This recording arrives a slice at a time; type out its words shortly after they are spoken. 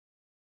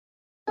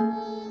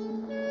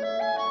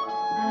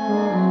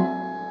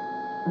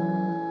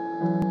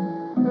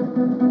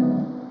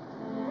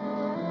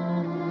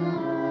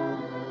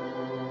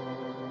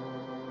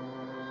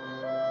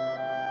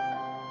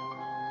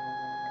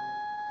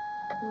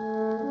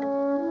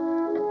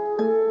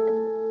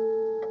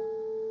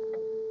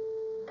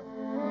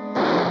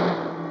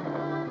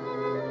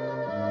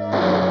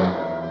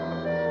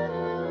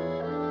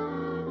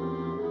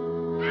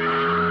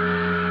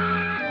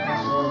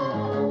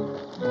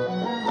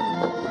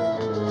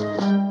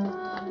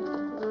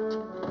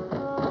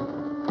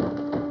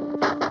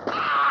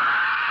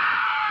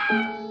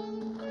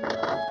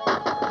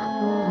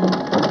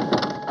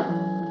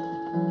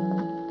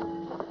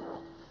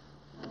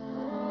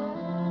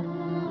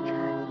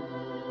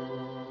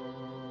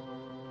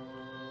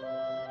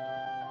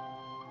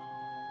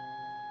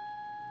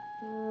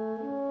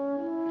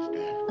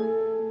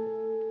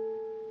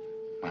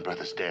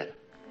brother's dead.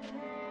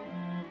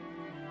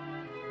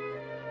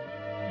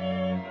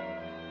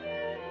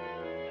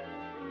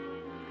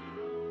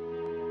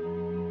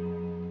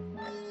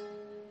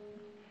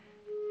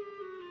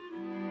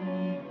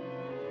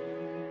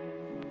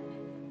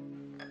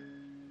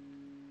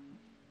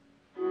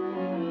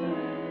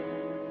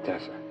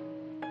 Tessa,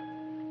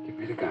 give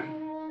me the gun.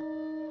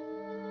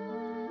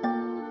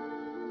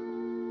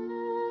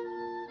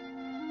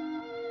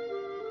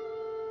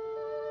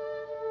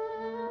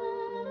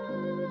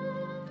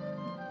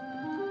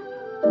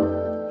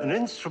 An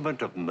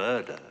instrument of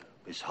murder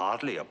is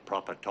hardly a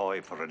proper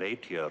toy for an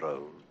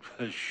 8-year-old,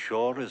 as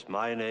sure as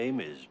my name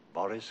is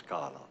Boris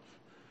Karloff.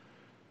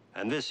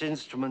 And this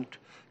instrument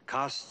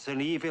casts an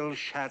evil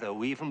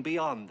shadow even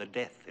beyond the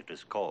death it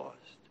has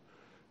caused.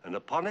 And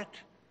upon it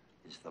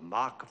is the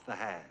mark of the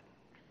hand.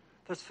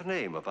 That's the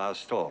name of our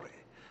story,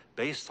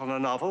 based on a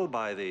novel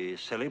by the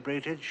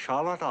celebrated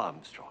Charlotte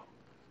Armstrong.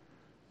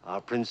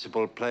 Our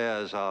principal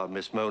players are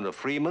Miss Mona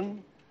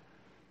Freeman,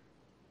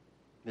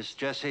 Miss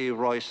Jessie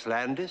Royce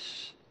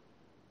Landis,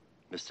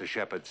 Mr.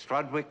 Shepard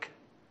Strudwick,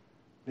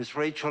 Miss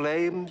Rachel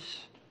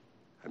Ames,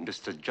 and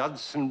Mr.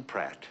 Judson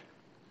Pratt.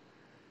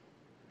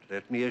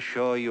 Let me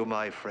assure you,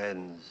 my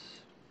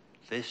friends,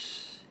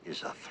 this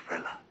is a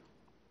thriller.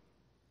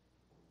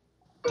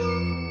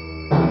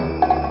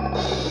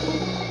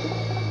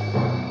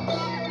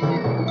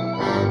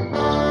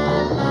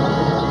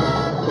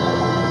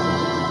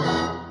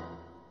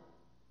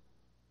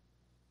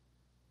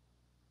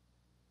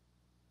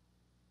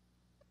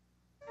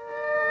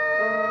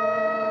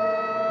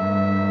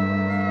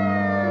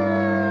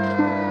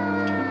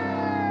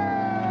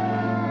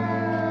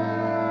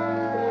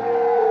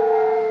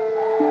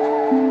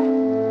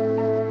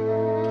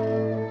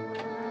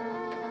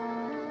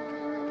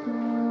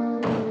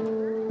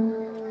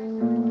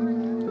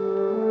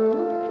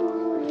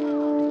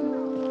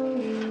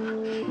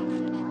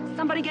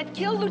 Somebody get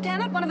killed,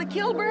 Lieutenant? One of the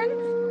Kilburns?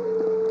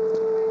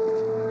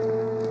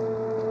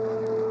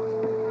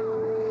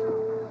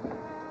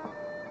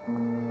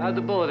 How'd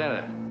the bullet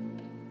enter?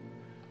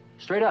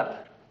 Straight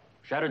up.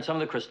 Shattered some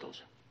of the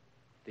crystals.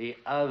 The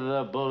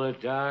other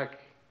bullet, Doc?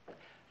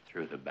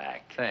 Through the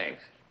back.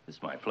 Thanks.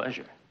 It's my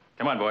pleasure.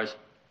 Come on, boys.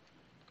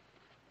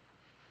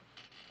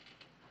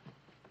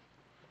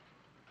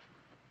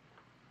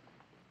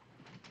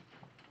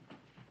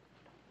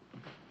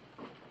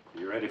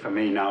 You ready for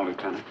me now,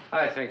 Lieutenant?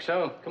 I think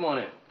so. Come on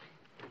in.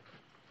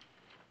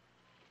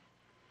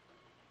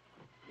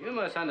 You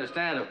must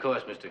understand, of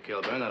course, Mr.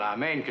 Kilburn, that our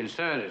main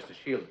concern is to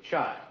shield the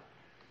child.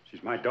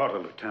 She's my daughter,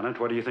 Lieutenant.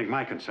 What do you think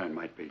my concern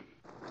might be?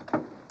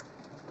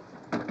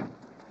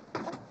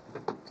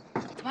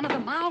 It's one of the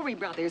Mowry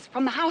brothers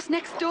from the house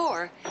next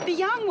door. The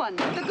young one,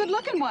 the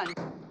good-looking one.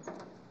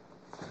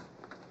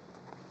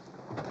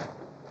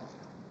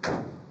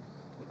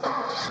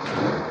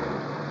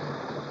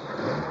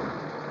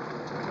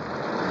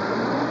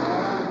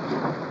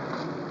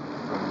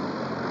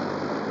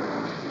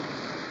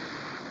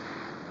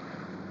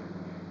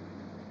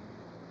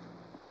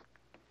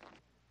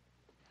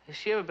 Has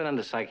she ever been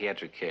under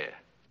psychiatric care?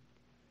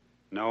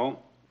 No.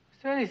 Is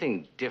there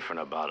anything different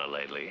about her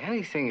lately?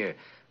 Anything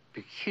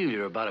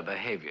peculiar about her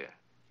behavior?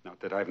 Not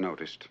that I've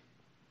noticed.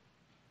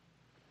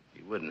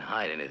 You wouldn't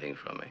hide anything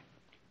from me.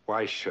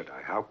 Why should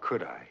I? How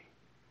could I?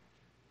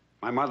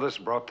 My mother's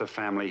brought the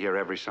family here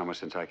every summer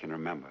since I can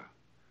remember.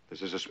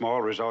 This is a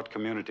small resort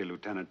community,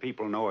 Lieutenant.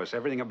 People know us,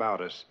 everything about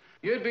us.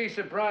 You'd be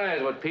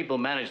surprised what people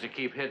manage to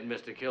keep hidden,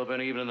 Mr.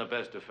 Kilburn, even in the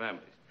best of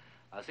families.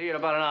 I'll see you in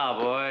about an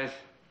hour, boys.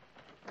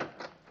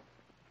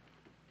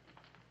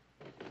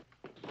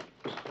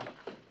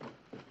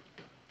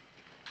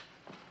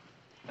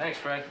 Thanks,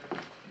 Frank.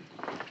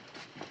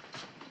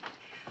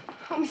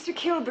 Oh, Mr.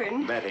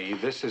 Kilburn. Betty,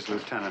 this is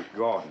Lieutenant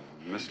Gordon.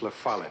 Miss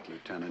LaFollette,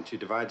 Lieutenant. She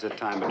divides her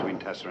time between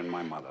Tessa and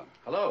my mother.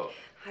 Hello.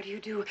 How do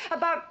you do?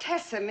 About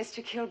Tessa,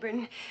 Mr.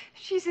 Kilburn.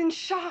 She's in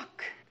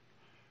shock.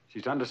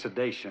 She's under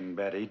sedation,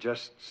 Betty.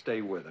 Just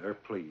stay with her,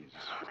 please.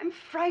 I'm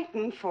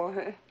frightened for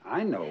her.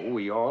 I know,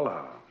 we all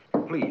are.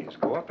 Please,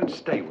 go up and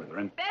stay with her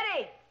and...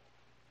 Betty!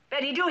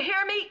 Betty, do you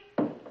hear me?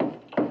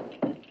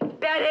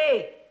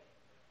 Betty!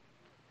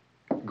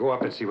 Go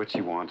up and see what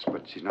she wants,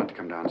 but she's not to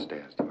come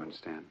downstairs. Do you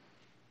understand?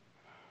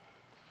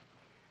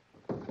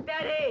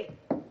 Betty!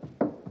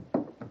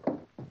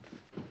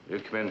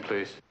 You'd come in,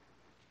 please.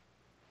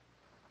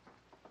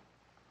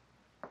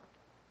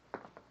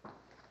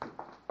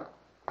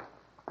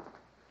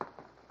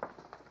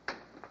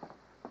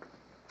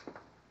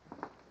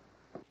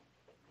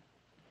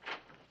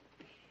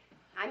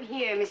 I'm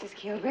here, Mrs.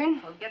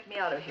 Kilburn. Oh, get me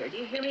out of here. Do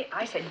you hear me?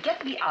 I said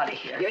get me out of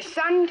here. Your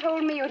son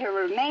told me you're to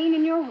remain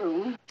in your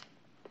room.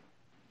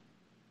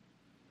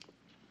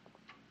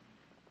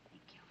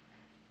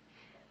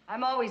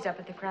 I'm always up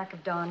at the crack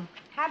of dawn.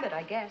 Habit,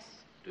 I guess.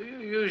 Do you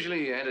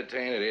usually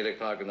entertain at 8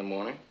 o'clock in the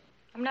morning?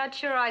 I'm not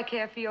sure I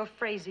care for your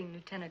phrasing,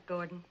 Lieutenant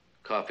Gordon.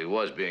 Coffee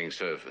was being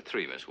served for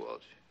 3, Miss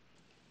Walsh.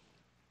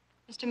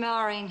 Mr.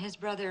 Mowry and his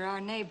brother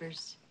are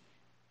neighbors.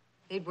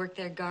 They'd work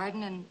their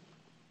garden and,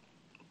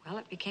 well,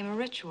 it became a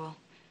ritual.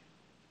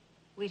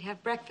 we'd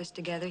have breakfast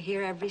together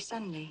here every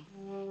Sunday.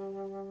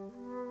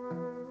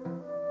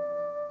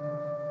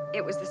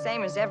 It was the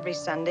same as every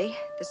Sunday.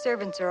 The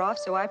servants are off,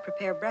 so I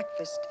prepare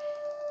breakfast.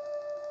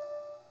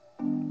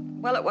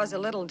 Well, it was a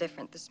little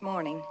different this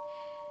morning.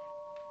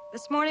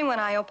 This morning when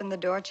I opened the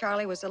door,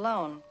 Charlie was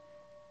alone.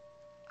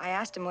 I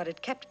asked him what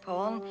had kept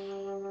Paul,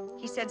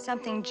 and he said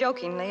something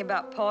jokingly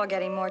about Paul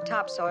getting more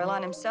topsoil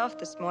on himself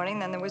this morning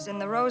than there was in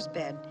the rose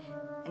bed,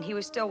 and he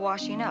was still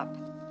washing up.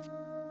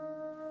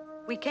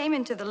 We came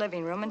into the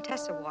living room, and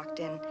Tessa walked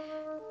in.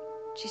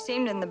 She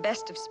seemed in the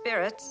best of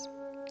spirits.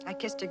 I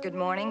kissed her good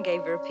morning,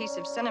 gave her a piece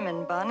of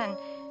cinnamon bun,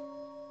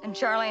 and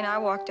Charlie and I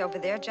walked over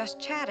there just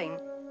chatting.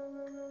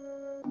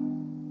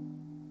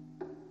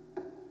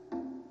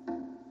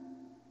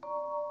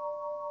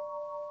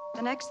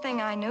 The next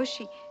thing I knew,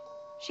 she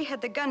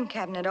had the gun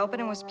cabinet open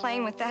and was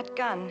playing with that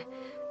gun.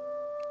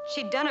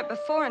 She'd done it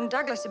before, and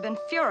Douglas had been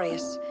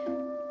furious.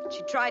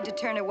 She tried to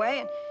turn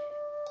away, and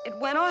it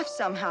went off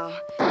somehow.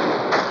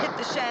 It hit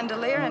the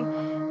chandelier,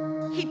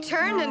 and he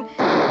turned, and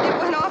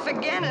it went off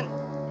again,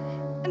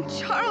 and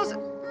Charles...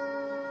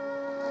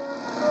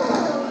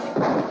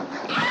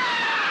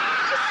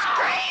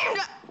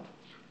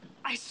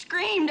 I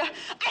screamed!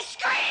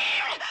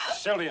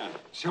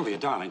 Sylvia,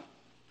 darling.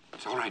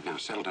 It's all right now.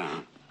 Settle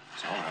down.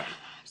 It's all right.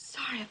 I'm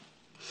sorry.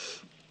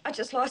 I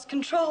just lost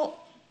control.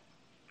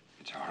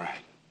 It's all right.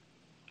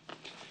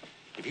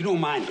 If you don't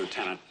mind,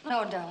 Lieutenant.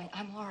 No, darling,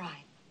 I'm all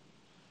right.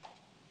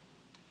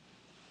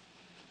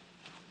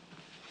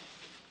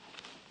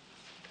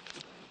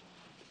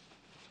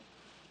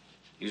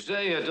 You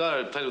say your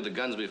daughter had played with the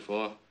guns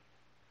before?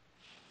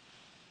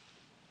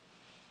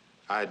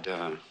 I'd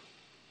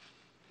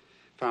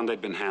found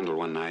they'd been handled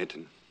one night,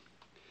 and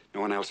no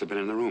one else had been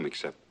in the room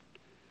except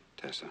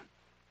Tessa.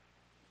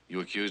 You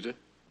accused her?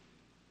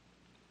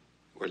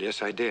 Well,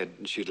 yes, I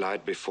did. She'd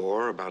lied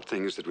before about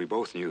things that we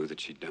both knew that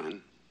she'd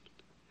done.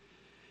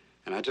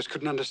 And I just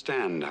couldn't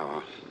understand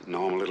how a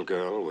normal little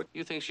girl would...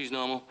 You think she's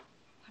normal?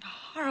 What a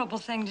horrible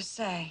thing to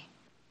say.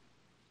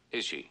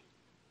 Is she?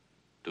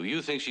 Do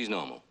you think she's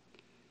normal?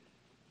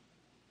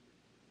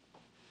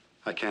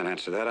 I can't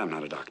answer that. I'm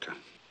not a doctor.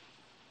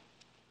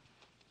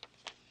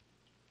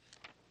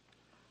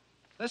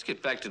 Let's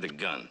get back to the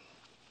gun.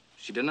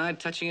 She denied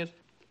touching it?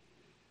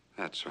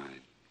 That's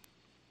right.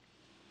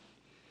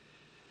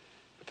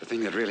 But the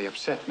thing that really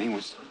upset me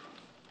was...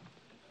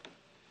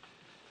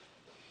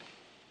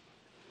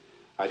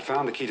 I'd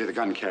found the key to the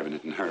gun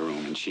cabinet in her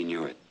room, and she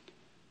knew it.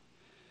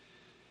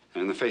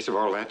 And in the face of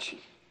all that,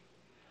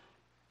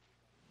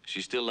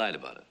 She still lied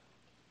about it.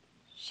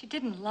 She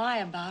didn't lie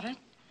about it.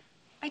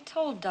 I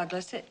told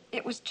Douglas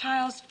it was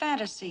child's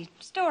fantasy,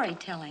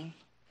 storytelling.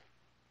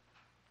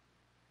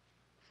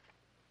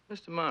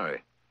 Mr.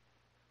 Murray.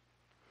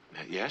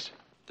 Yes?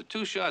 The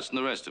 2 shots and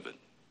the rest of it.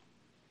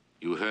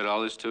 You heard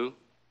all this, too?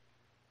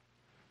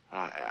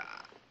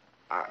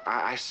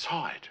 I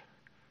saw it,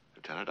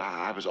 Lieutenant.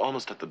 I was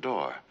almost at the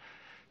door.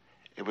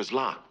 It was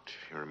locked,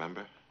 you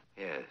remember?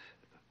 Yes.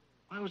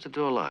 Why was the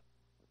door locked?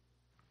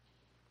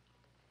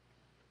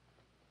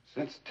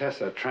 since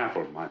Tessa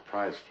trampled my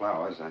prized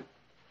flowers,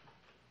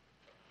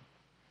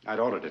 I'd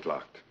ordered it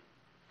locked.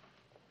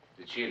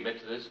 Did she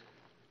admit to this?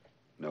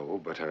 No,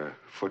 but her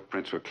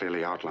footprints were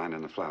clearly outlined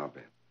in the flower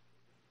bed.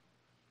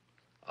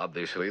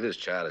 Obviously, this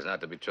child is not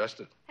to be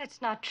trusted.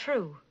 That's not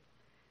true.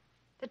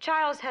 The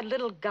child's had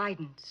little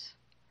guidance.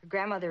 Her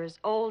grandmother is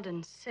old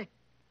and sick.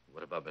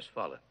 What about Miss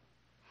Fowler?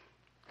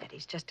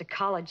 Betty's just a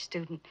college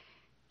student.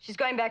 She's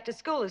going back to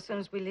school as soon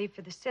as we leave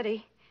for the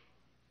city.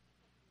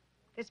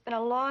 There's been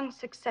a long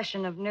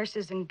succession of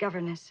nurses and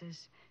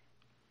governesses.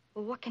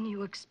 Well, what can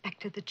you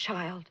expect of the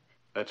child?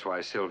 That's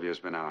why Sylvia's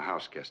been our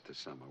house guest this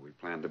summer. We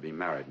plan to be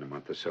married in a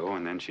month or so,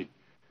 and then she'd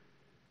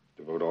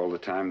devote all the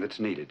time that's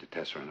needed to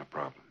Tessa and her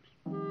problems.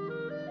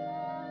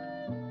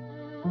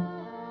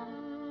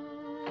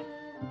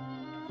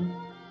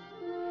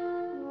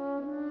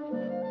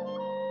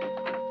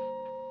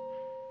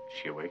 Is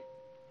she awake?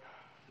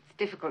 It's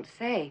difficult to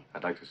say.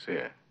 I'd like to see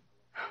her.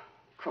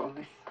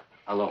 Corliss,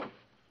 Alone.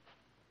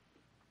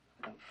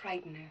 don't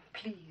frighten her,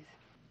 please.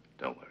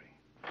 Don't worry.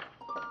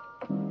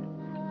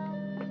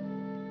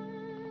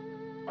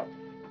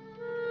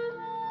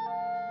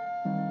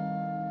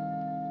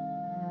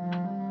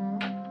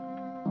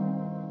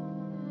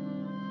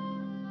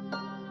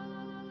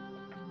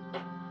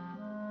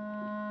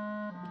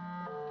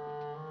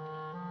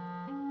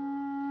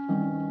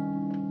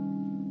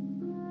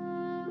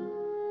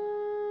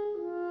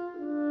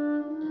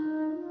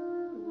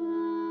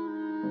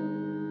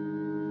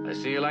 I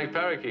see you like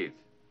parakeets.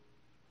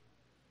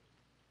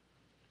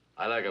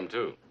 I like him,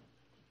 too.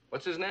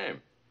 What's his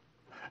name?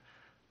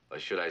 Or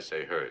should I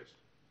say hers?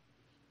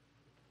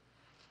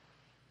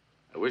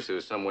 I wish there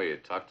was some way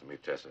you'd talk to me,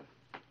 Tessa.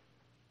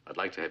 I'd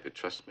like to have you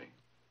trust me.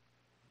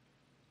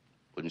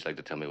 Wouldn't you like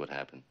to tell me what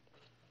happened?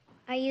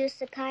 Are you a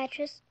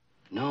psychiatrist?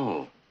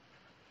 No.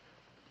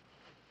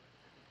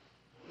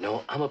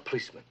 No, I'm a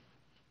policeman.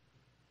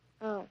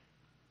 Oh,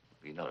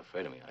 You're not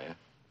afraid of me, are you?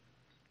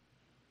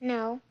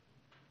 no.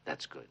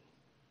 That's good.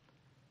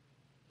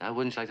 Now,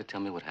 wouldn't you like to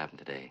tell me what happened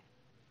today?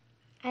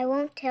 I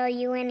won't tell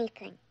you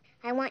anything.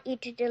 I want you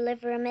to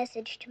deliver a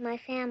message to my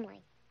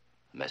family.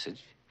 A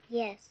message?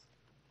 Yes.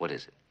 What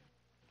is it?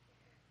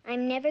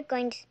 I'm never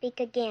going to speak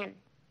again.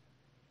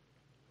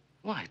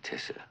 Why,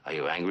 Tessa? Are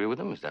you angry with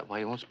them? Is that why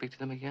you won't speak to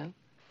them again?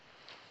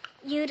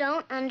 You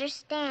don't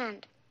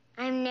understand.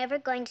 I'm never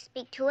going to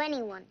speak to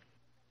anyone.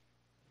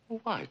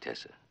 Why,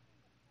 Tessa?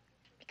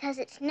 Because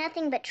it's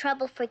nothing but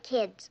trouble for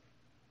kids.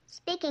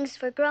 Speaking's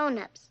for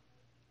grown-ups.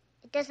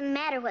 It doesn't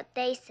matter what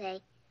they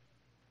say.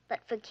 But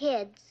for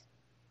kids,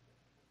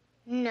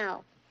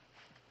 no.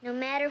 No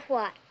matter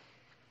what,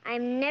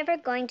 I'm never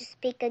going to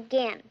speak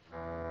again.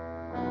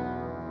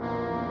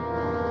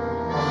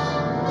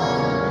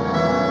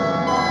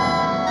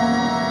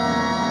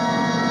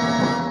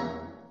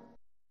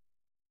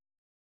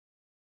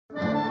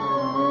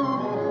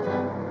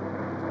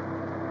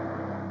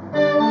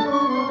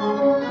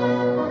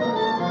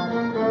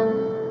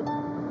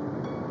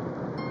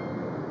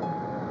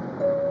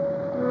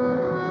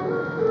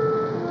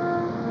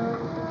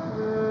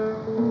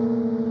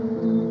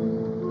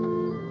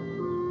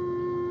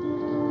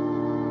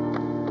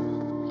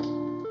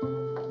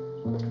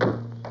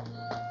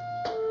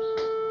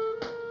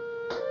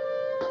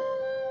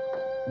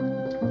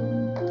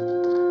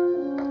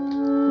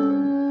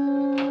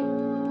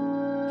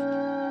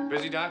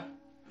 Busy, Doc?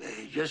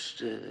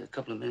 Just a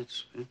couple of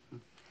minutes.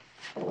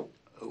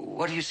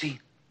 What do you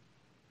see?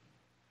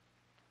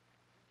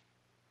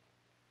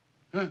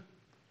 Huh?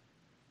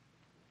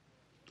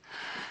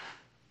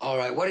 All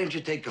right, why don't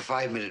you take a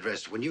 5-minute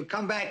rest? When you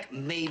come back,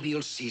 maybe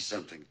you'll see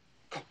something.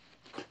 Go.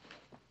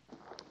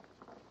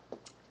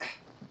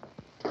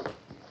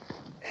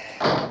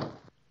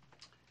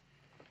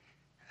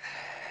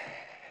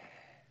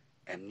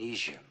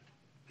 Amnesia.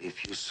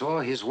 If you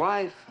saw his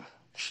wife...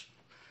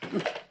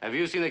 Have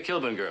you seen the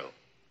Kilburn girl?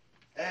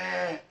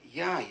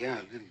 Yeah,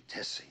 little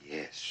Tessa,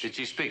 yes. Did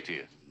she speak to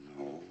you?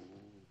 No.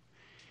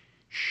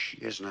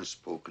 She has not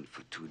spoken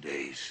for 2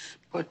 days.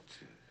 But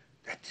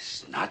that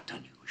is not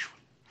unusual.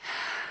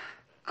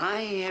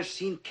 I have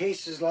seen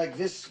cases like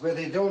this where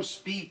they don't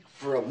speak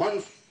for a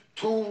month,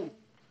 2.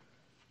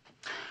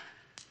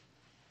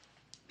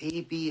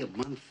 Maybe a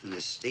month in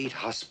a state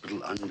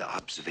hospital under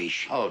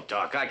observation. Oh,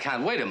 Doc, I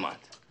can't wait a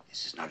month.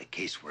 This is not a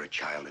case where a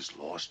child has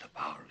lost the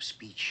power of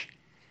speech.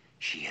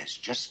 She has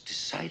just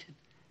decided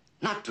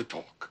not to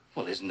talk.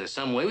 Well, isn't there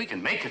some way we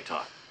can make her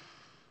talk?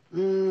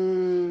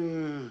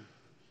 You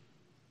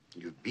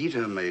beat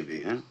her,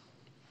 maybe, huh?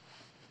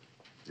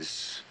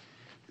 This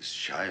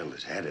child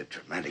has had a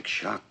traumatic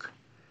shock.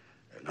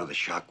 Another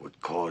shock would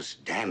cause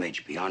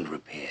damage beyond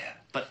repair.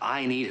 But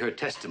I need her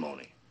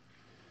testimony.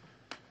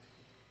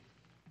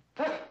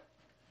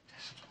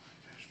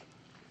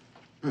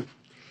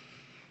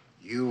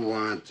 You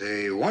want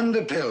a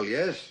wonder pill,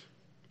 yes?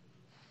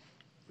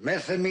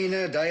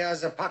 Methamine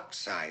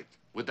diazepoxide.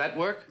 Would that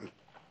work?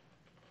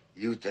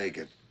 You take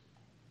it.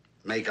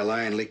 Make a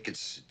lion lick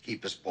its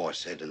keep his paw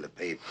said in the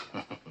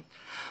paper.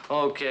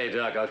 Okay,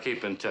 Doc, I'll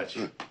keep in touch.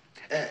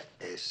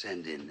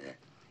 Send in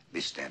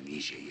Mr.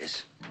 Amnesia,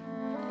 yes?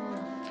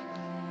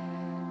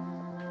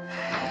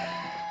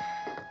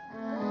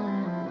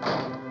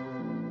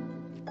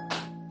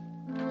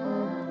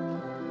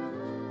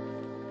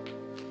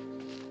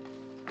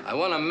 I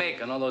want to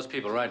make on all those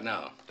people right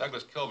now.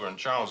 Douglas Kilburn,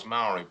 Charles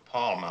Mowry,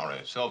 Paul Mowry,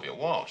 Sylvia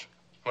Walsh.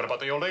 What about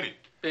the old lady?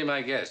 Be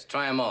my guest.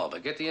 Try them all,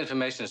 but get the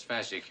information as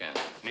fast as you can.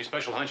 Any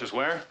special hunches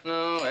where?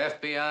 No,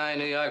 FBI,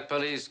 New York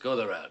police, go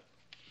the route.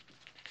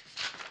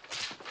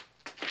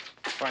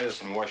 Try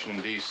this in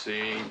Washington,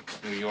 D.C.,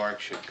 New York,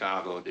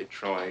 Chicago,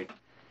 Detroit.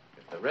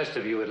 If the rest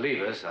of you would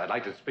leave us, I'd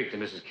like to speak to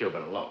Mrs.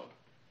 Kilburn alone.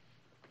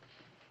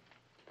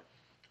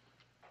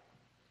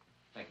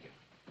 Thank you.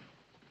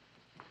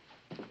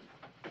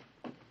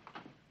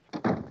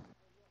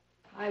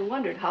 I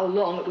wondered how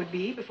long it would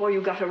be before you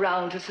got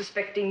around to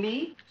suspecting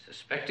me.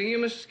 Suspecting you,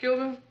 Mrs.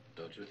 Kilburn?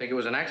 Don't you think it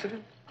was an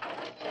accident?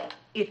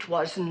 It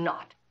was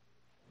not.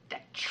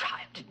 That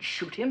child didn't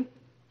shoot him.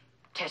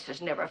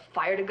 Tessa's never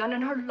fired a gun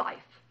in her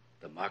life.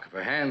 The mark of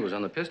her hand was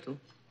on the pistol.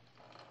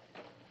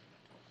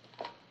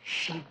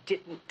 She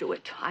didn't do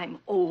it. I'm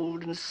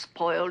old and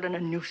spoiled and a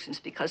nuisance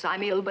because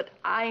I'm ill, but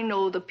I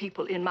know the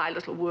people in my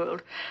little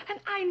world, and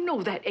I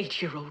know that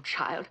 8-year-old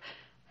child.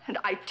 And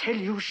I tell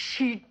you,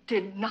 she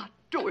did not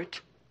do it.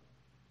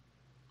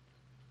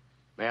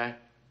 May I?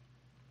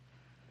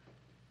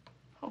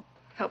 Oh,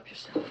 help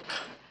yourself.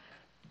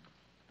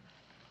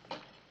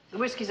 The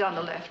whiskey's on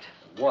the left.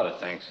 Water,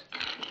 thanks.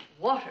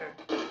 Water?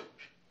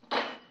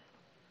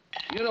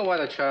 Do you know why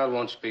the child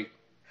won't speak?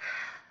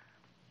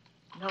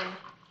 No.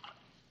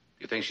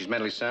 You think she's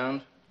mentally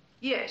sound?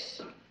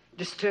 Yes.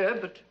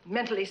 Disturbed, but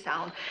mentally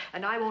sound.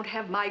 And I won't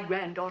have my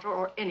granddaughter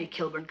or any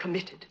Kilburn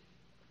committed.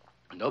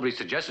 Nobody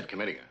suggested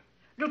committing her.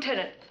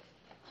 Lieutenant,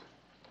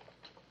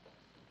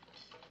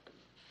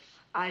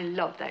 I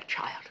love that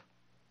child.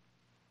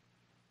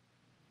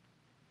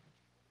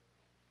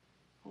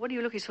 What are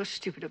you looking so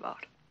stupid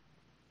about?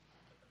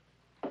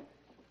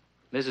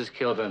 Mrs.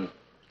 Kilburn,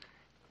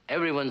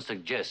 everyone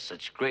suggests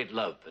such great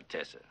love for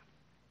Tessa.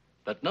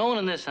 But no one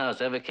in this house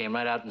ever came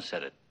right out and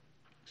said it,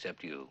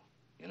 except you.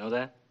 You know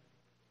that?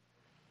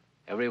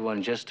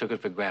 Everyone just took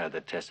it for granted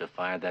that Tessa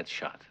fired that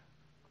shot.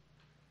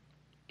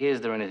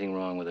 Is there anything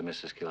wrong with her,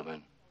 Mrs.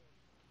 Kilburn?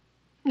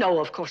 No,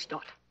 of course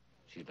not.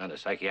 She's been under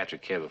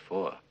psychiatric care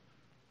before.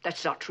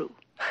 That's not true.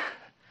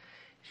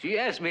 She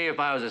asked me if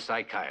I was a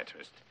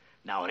psychiatrist.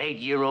 Now, an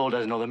 8-year-old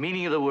doesn't know the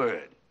meaning of the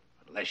word,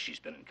 unless she's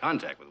been in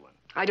contact with one.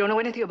 I don't know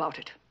anything about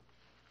it.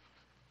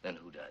 Then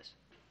who does?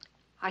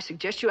 I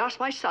suggest you ask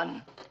my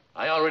son.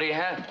 I already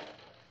have.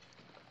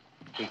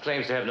 He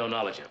claims to have no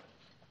knowledge of it.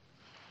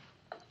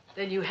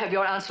 Then you have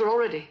your answer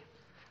already.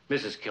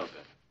 Mrs.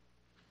 Kilburn,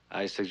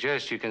 I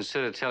suggest you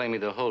consider telling me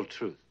the whole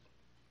truth.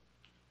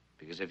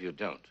 Because if you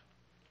don't,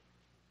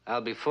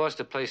 I'll be forced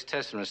to place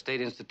Tessa in a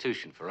state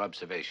institution for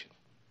observation.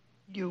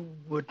 You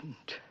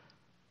wouldn't.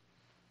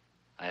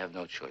 I have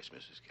no choice,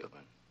 Mrs.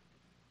 Kilburn.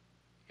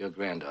 Your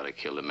granddaughter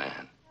killed a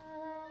man.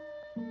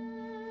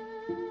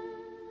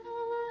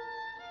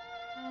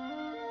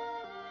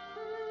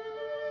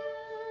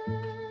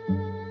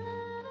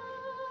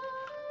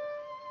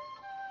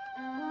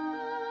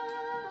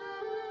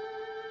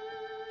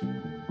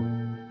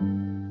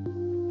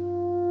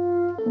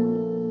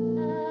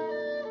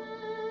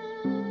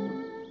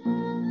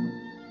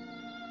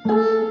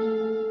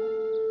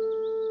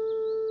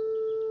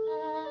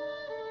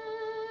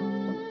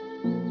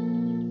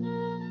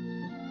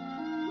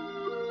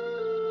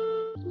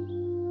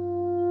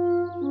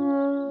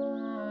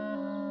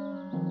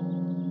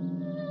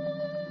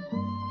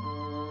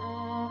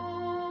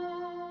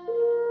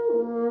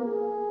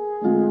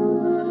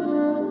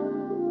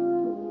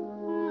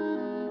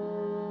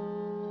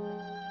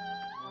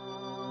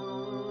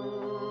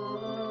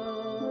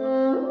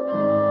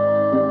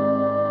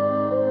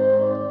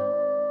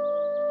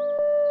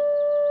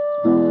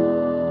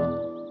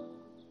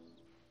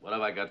 What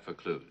have I got for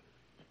clues?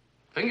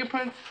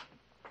 Fingerprints?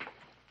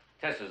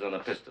 Tessa's on the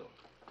pistol.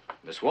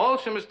 Miss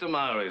Walsh and Mr.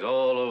 Mowry's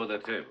all over the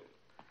table.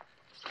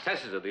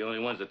 Tessa's are the only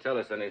ones that tell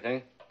us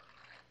anything.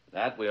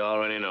 That we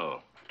already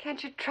know.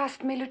 Can't you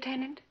trust me,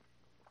 Lieutenant?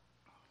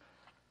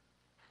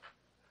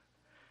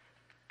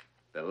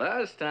 The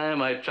last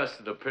time I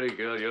trusted a pretty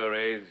girl your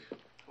age,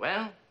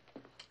 well,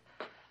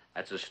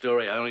 that's a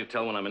story I only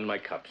tell when I'm in my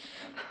cups.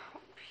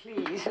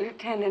 Please,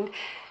 Lieutenant,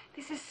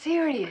 this is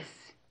serious.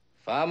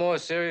 Far more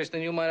serious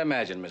than you might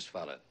imagine, Miss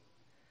Follett.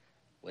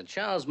 When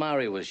Charles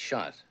Mowry was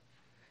shot,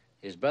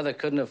 his brother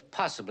couldn't have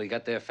possibly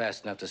got there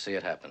fast enough to see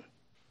it happen.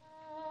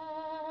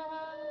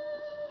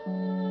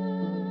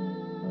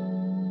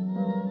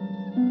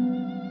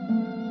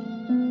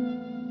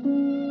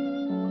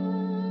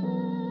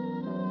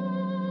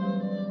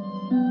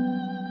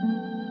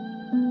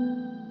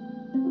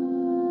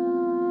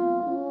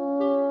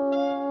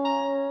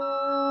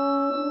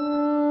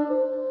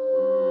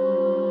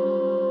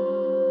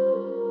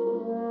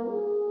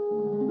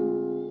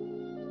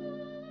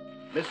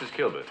 Mrs.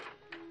 Kilbert,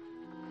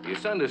 your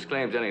son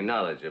disclaims any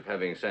knowledge of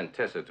having sent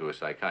Tessa to a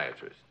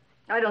psychiatrist.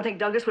 I don't think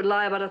Douglas would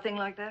lie about a thing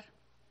like that.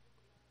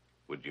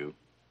 Would you?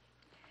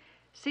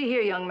 See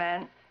here, young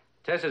man.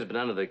 Tessa's been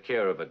under the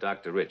care of a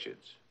Dr.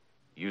 Richards.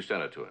 You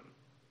sent her to him.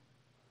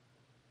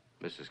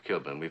 Mrs.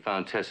 Kilburn, we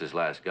found Tessa's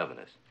last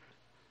governess.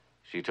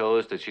 She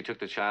told us that she took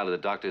the child to the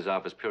doctor's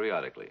office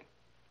periodically,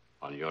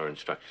 on your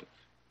instructions.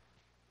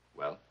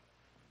 Well?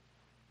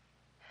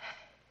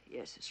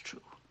 Yes, it's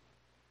true.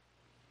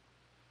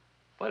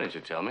 Why didn't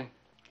you tell me?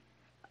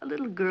 A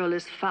little girl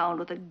is found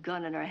with a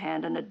gun in her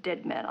hand and a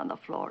dead man on the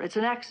floor. It's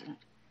an accident.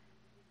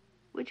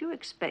 Would you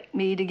expect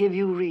me to give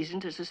you reason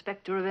to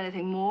suspect her of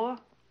anything more?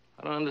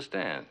 I don't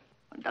understand.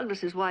 When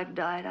Douglas's wife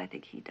died, I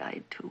think he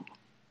died too.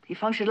 He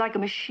functioned like a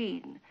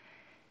machine.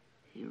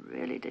 He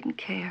really didn't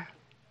care.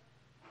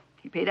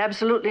 He paid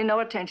absolutely no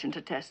attention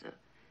to Tessa.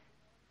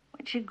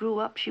 When she grew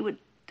up, she would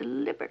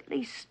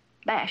deliberately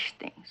smash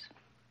things.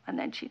 And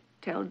then she'd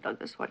tell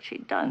Douglas what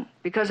she'd done.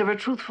 Because of her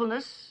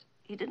truthfulness,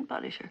 he didn't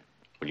punish her.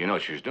 Well, you know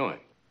what she was doing.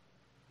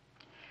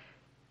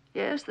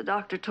 Yes, the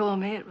doctor told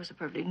me it was a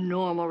perfectly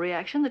normal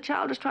reaction. The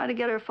child was trying to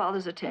get her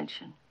father's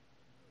attention.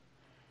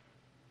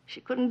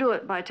 She couldn't do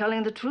it by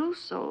telling the truth,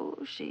 so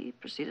she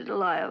proceeded to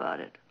lie about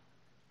it.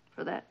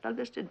 For that,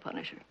 Douglas did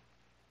punish her.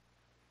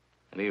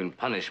 And even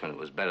punishment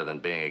was better than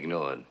being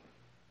ignored.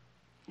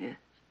 Yes.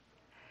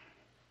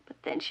 But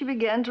then she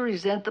began to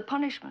resent the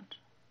punishment.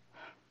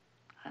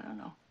 I don't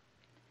know.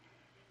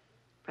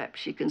 Perhaps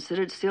she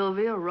considered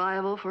Sylvia a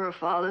rival for her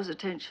father's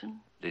attention.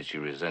 Did she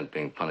resent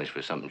being punished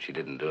for something she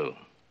didn't do?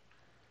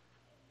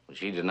 Well,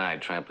 she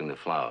denied trampling the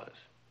flowers.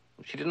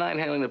 She denied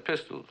handling the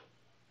pistols.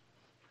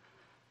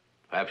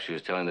 Perhaps she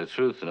was telling the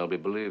truth and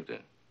nobody believed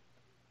her.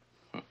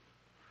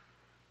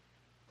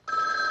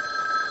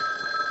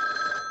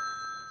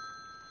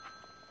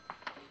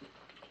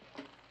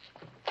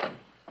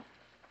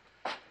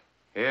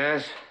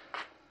 Yes?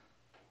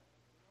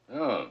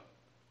 Oh,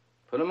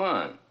 put him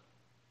on.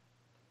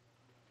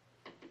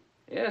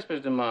 Yes,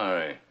 Mr.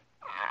 Murray.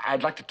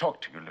 I'd like to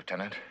talk to you,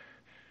 Lieutenant.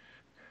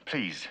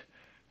 Please,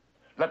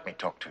 let me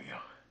talk to you.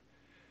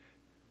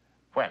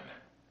 When?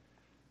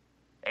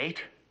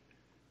 8?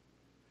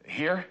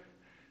 Here?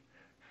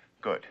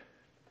 Good.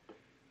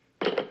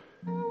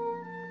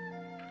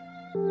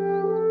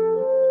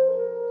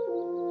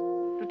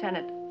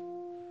 Lieutenant,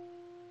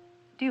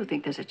 do you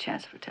think there's a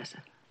chance for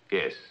Tessa?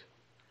 Yes.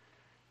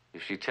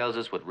 If she tells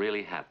us what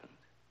really happened.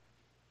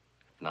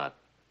 If not,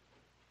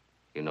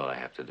 you know what I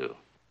have to do.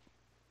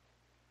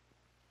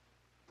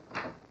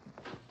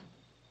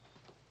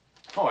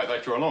 Oh, I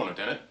thought you were alone,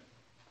 Lieutenant.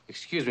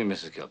 Excuse me,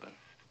 Mrs. Kilburn.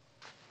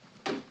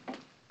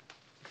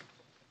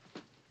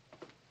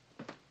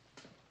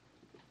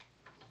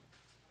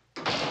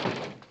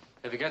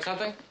 Have you got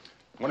something?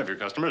 One of your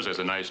customers has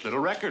a nice little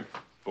record.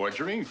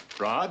 Forgery,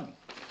 fraud.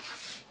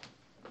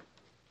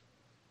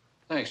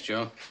 Thanks,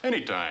 Joe.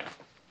 Anytime.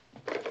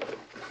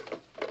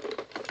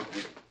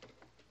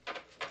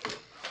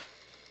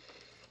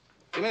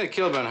 Give me the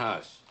Kilburn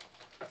house.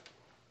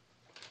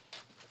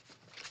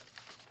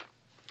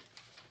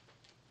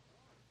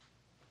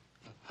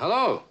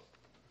 Hello?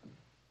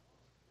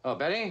 Oh,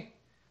 Betty?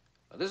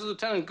 Oh, this is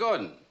Lieutenant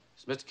Gordon.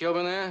 Is Mr.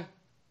 Kilburn there?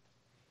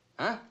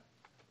 Huh?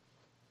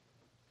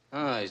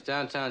 Oh, he's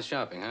downtown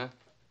shopping, huh?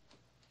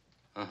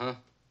 Uh-huh.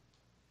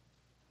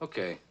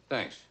 Okay,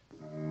 thanks.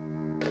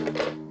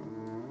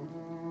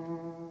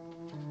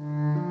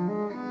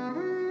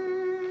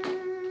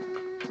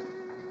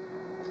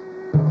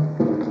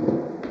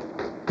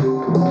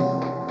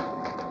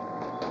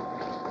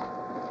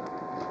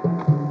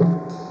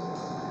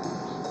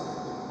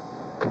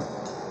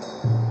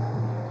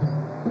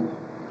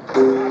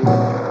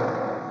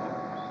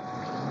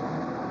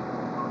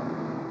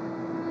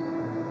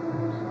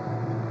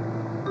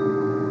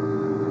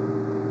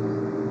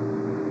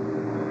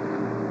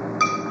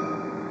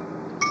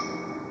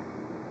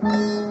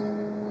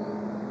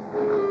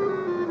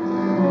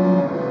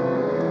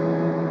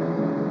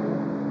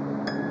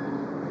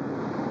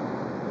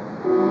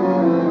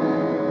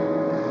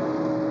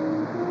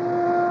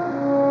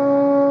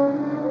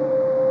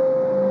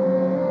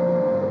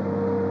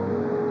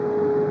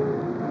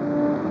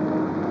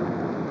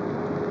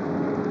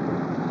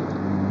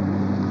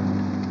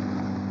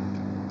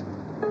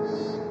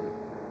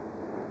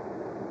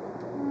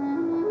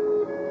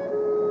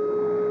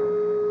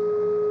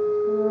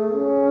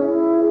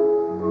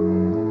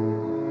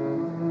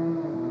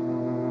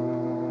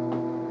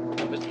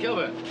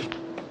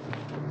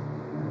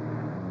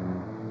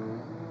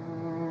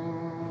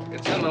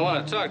 It's something I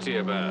want to talk to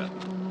you about.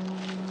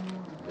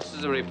 This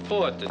is a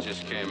report that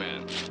just came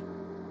in.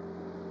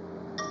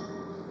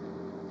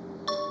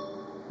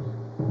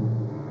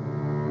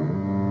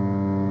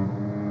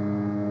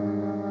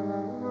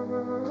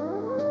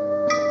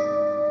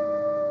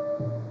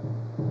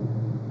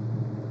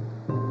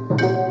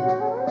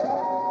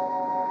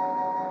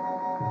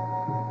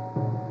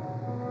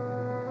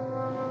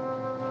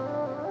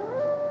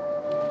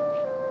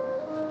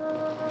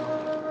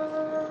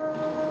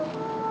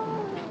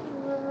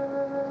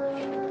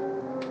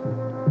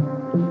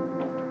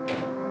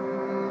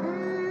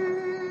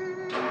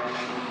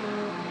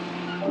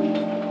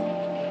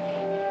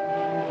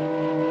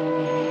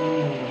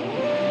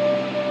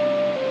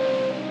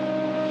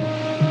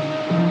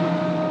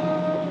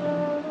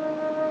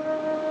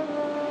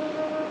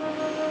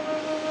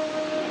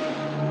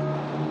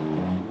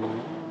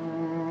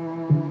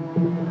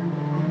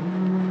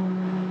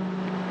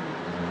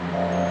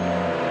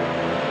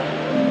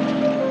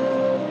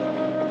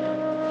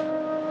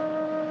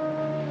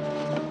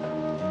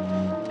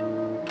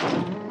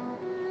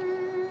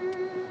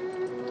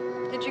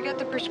 Did you get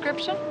the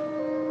prescription?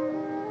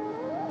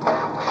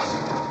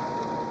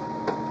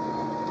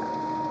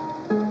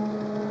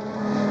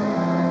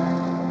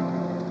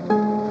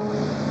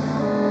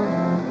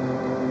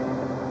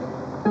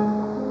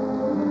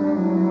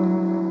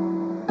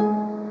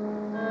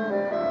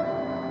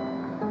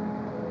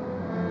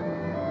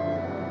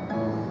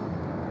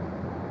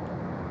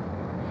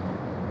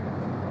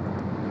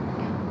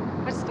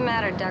 What's the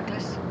matter,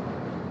 Douglas?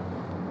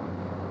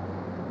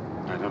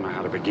 I don't know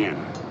how to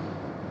begin.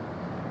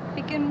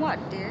 Begin what,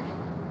 dear?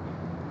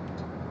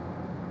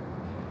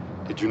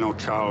 Did you know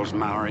Charles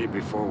Mowry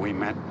before we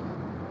met?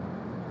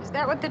 Is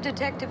that what the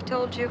detective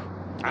told you?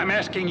 I'm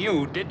asking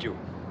you, did you?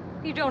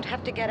 You don't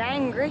have to get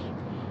angry.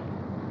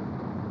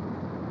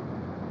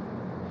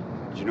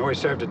 Did you know he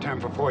served a term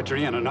for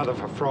forgery and another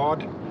for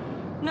fraud?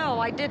 No,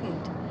 I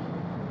didn't.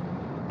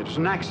 It was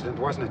an accident,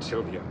 wasn't it,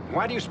 Sylvia?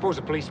 Why do you suppose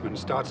a policeman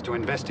starts to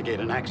investigate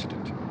an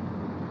accident?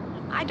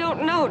 I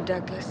don't know,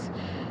 Douglas.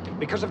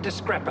 Because of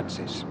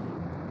discrepancies.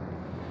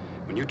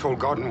 When you told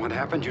Gordon what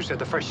happened, you said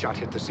the first shot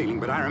hit the ceiling,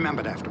 but I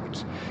remembered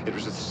afterwards. It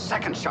was the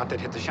second shot that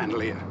hit the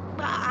chandelier.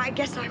 I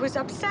guess I was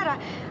upset.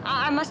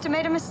 I must have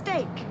made a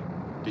mistake.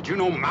 Did you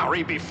know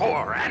Mowry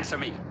before? Answer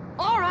me.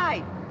 All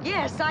right.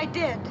 Yes, I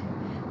did.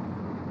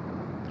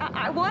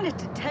 I wanted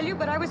to tell you,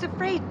 but I was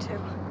afraid to.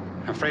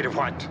 Afraid of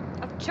what?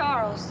 Of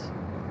Charles.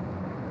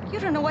 You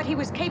don't know what he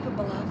was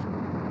capable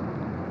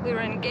of. We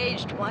were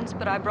engaged once,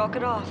 but I broke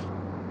it off.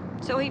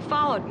 So he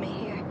followed me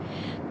here.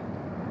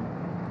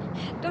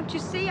 Don't you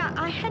see?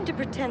 I had to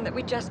pretend that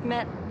we just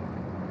met.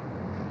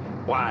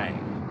 Why?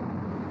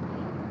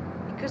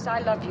 Because I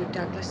love you,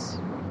 Douglas.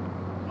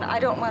 I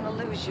don't want to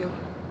lose you.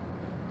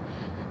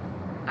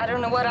 I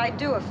don't know what I'd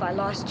do if I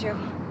lost you.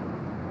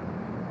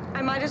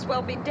 I might as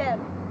well be dead.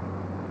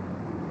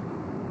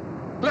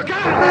 Look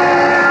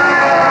out!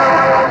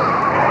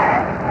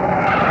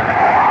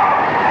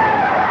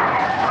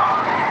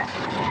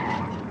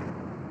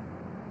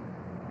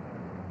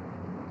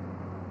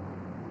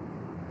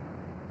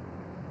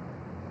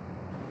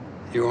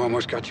 You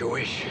almost got your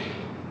wish.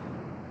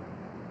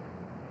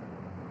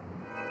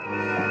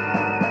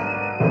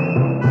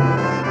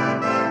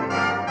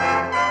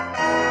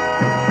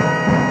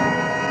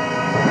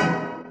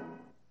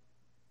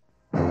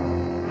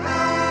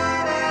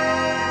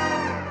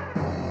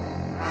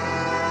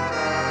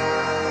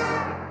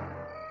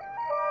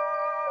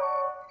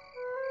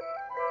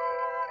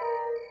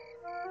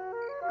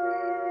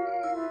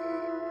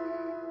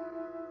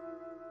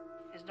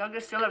 Is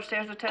Douglas still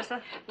upstairs with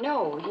Tessa?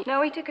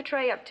 No, he took a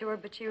tray up to her,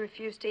 but she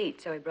refused to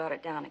eat, so he brought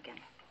it down again.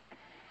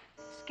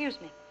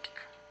 Excuse me.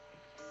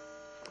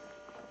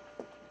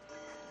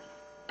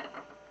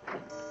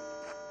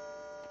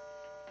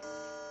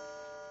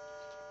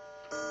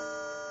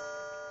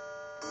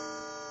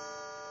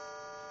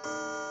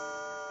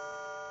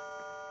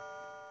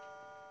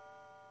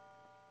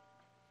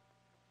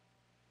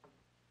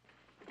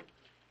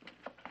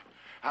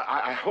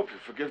 I hope you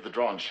forgive the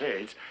drawn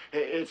shades.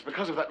 It's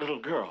because of that little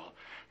girl.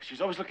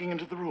 She's always looking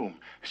into the room.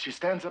 She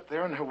stands up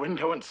there in her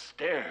window and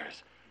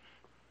stares.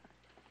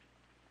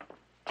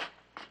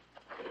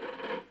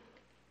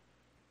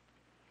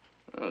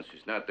 Well,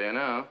 she's not there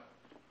now.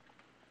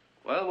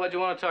 Well, what do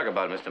you want to talk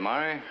about, Mr.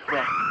 Murray?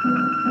 Well,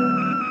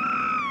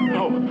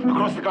 no,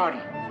 across the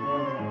garden.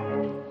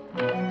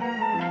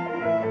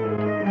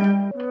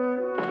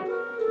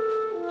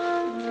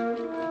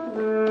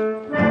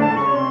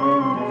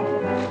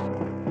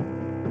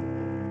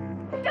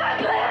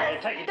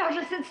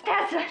 Douglas, it's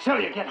Tessa.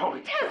 Celia, get hold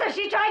of it. Tessa,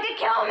 she tried to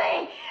kill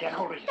me. Get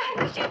hold of it.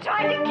 Douglas, she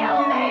tried to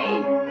kill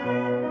me.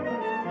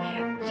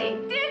 She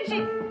did.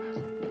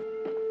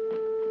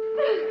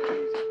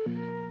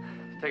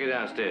 Take her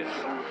downstairs.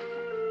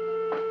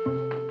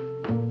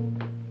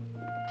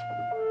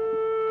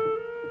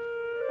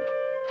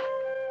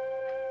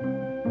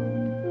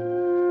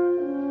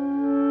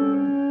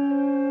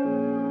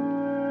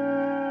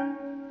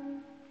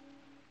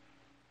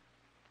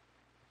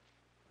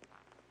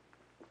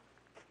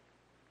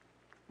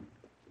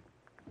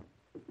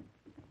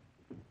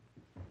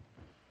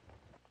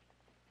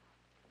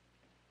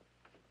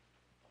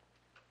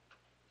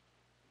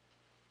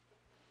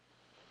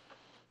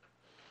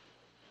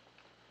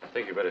 I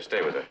think you better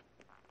stay with her.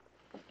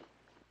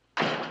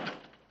 I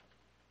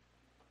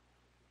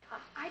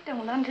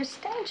don't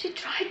understand. She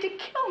tried to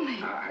kill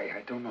me.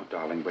 I don't know,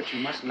 darling, but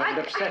you mustn't let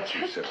it upset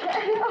you so.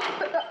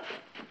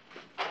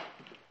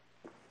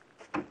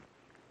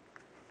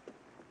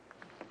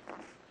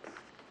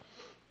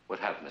 What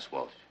happened, Miss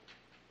Walsh?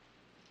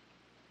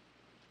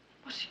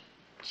 Well,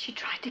 she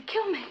tried to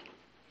kill me.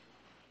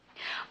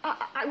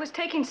 I was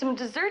taking some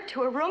dessert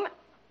to her room.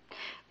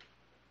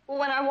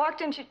 When I walked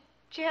in,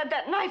 she had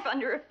that knife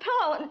under her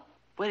pillow and...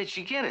 Where did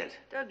she get it?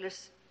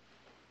 Douglas,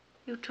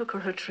 you took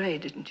her tray,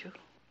 didn't you?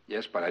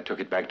 Yes, but I took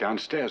it back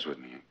downstairs with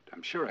me.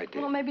 I'm sure I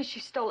did. Well, maybe she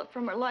stole it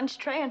from her lunch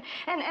tray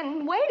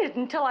and waited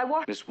until I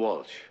walked... Miss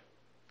Walsh,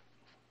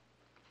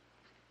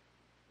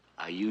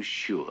 are you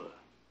sure?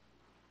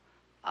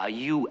 Are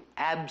you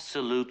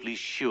absolutely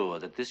sure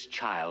that this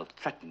child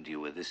threatened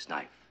you with this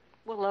knife?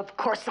 Well, of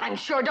course I'm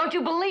sure. Don't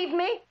you believe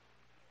me?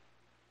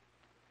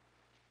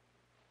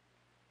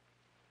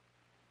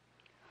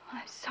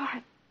 I'm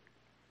sorry.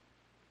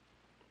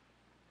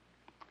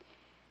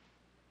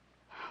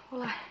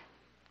 Well, I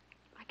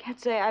can't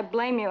say I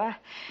blame you.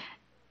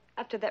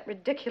 After that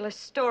ridiculous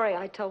story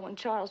I told when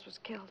Charles was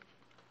killed.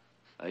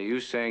 Are you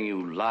saying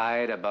you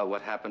lied about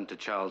what happened to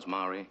Charles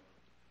Mowry?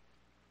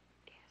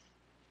 Yes.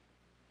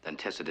 Then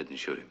Tessa didn't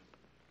shoot him.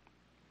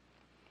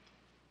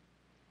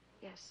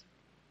 Yes.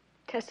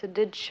 Tessa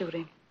did shoot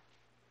him.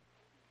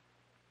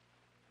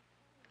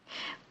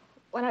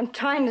 What I'm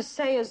trying to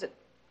say is that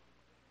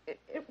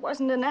it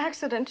wasn't an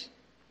accident.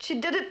 She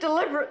did it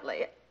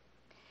deliberately.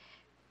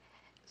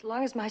 As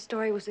long as my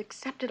story was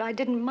accepted, I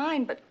didn't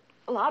mind, but,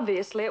 well,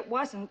 obviously it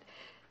wasn't.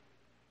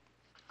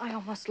 I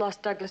almost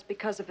lost Douglas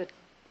because of it.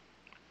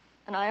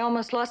 And I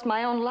almost lost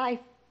my own life.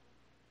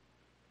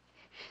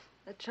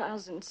 The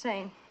child's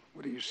insane.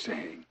 What are you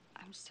saying?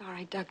 I'm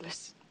sorry,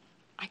 Douglas.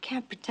 I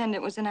can't pretend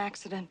it was an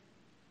accident.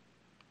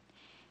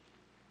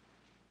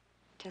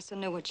 Tessa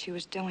knew what she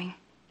was doing.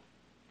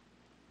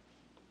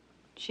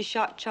 She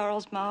shot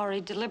Charles Mowry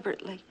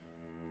deliberately.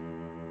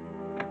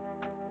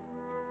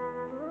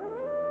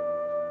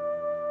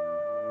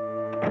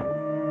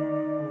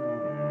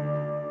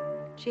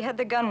 She had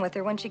the gun with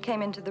her when she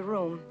came into the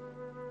room.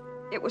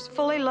 It was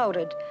fully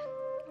loaded.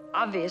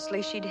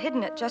 Obviously, she'd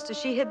hidden it just as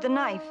she hid the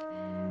knife.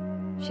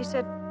 She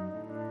said,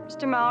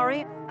 "Mr.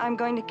 Mowry, I'm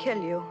going to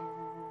kill you."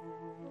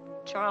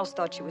 Charles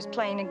thought she was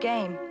playing a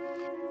game.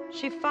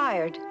 She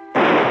fired.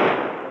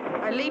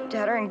 I leaped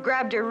at her and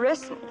grabbed her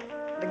wrist.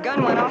 The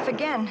gun went off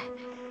again,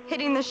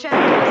 hitting the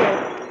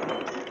chandelier.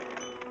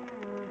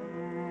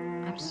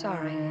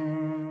 sorry.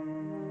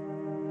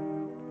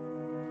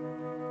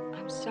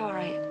 I'm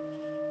sorry.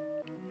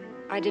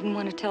 I didn't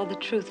want to tell the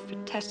truth for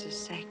Tessa's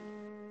sake.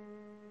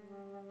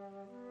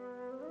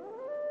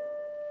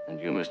 And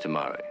you, Mr.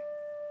 Murray,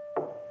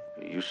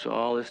 you saw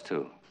all this,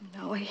 too?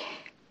 No, he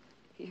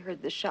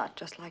heard the shot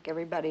just like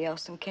everybody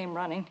else and came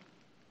running.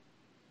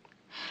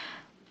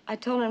 I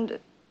told him to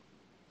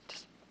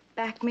just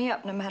back me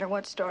up no matter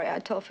what story I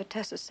told for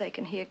Tessa's sake,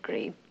 and he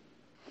agreed.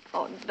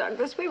 Oh,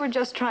 Douglas, we were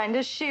just trying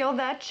to shield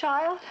that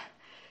child.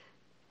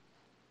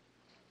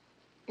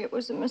 It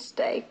was a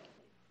mistake.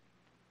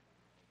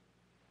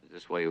 Is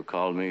this why you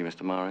called me,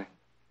 Mr. Murray?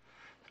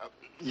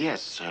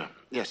 Yes,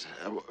 yes.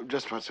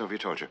 Just what Sylvia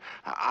told you.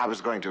 I was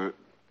going to...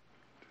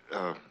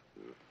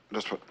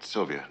 just what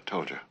Sylvia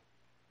told you.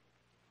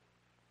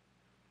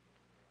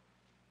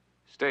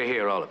 Stay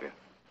here, all of you.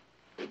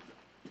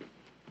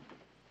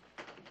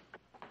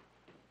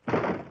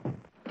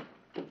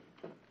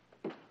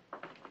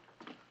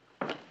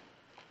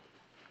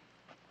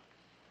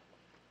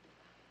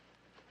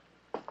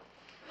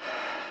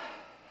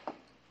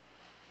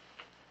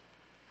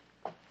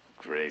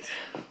 Great.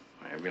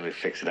 I really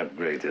fixed it up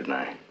great, didn't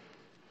I?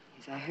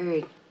 Yes, I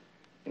heard.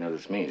 You know what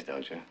this means,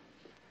 don't you?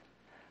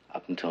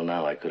 Up until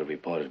now, I could have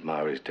reported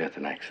Maury's death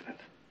an accident.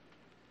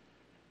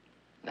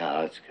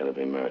 Now it's gonna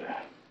be murder.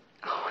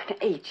 Oh, an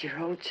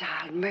 8-year-old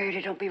child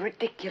murdered. Don't be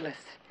ridiculous.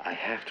 I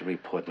have to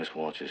report Miss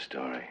Walsh's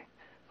story.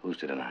 Who's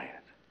to deny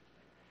it?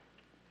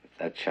 If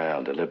that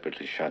child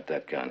deliberately shot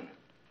that gun,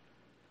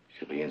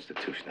 she'll be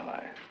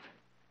institutionalized.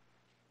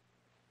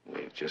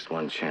 We have just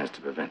one chance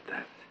to prevent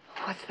that.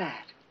 What's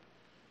that?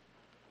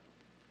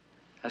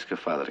 Ask her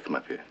father to come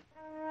up here.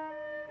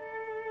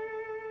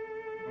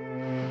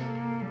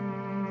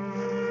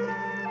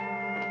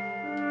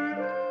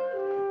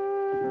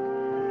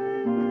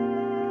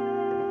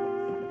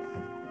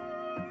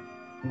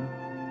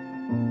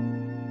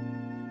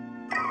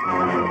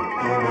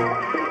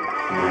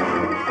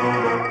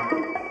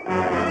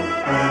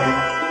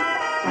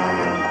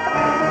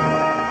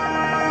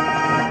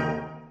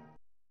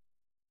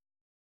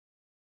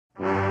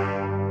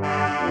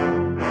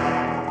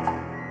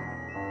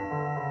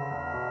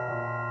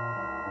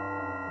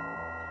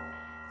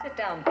 Sit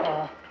down,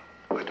 Paul.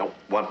 I don't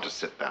want to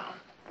sit down.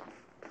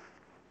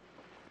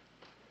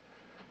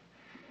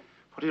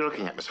 What are you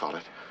looking at, Miss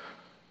Follett?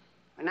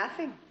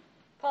 Nothing.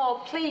 Paul,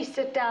 please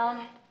sit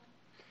down.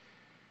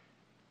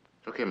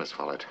 Look here, Miss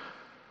Follett.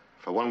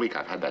 For 1 week,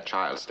 I've had that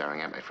child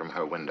staring at me from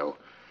her window.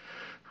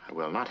 I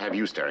will not have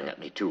you staring at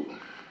me, too.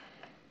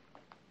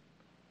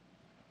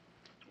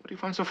 What do you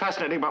find so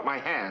fascinating about my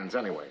hands,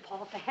 anyway?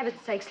 Paul, for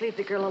heaven's sakes, leave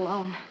the girl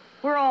alone.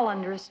 We're all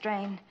under a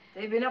strain.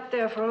 They've been up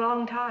there for a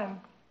long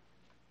time.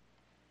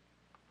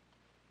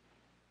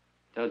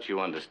 Don't you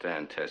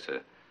understand,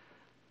 Tessa,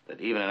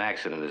 that even an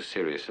accident is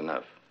serious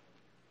enough?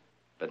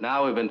 But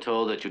now we've been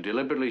told that you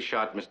deliberately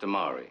shot Mr.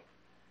 Maury.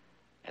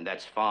 And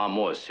that's far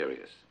more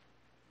serious.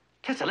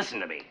 Tessa, listen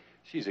to me.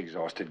 She's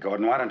exhausted,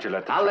 Gordon. Why don't you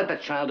let the... I'll let the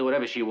child do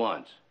whatever she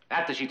wants,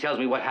 after she tells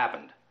me what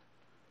happened.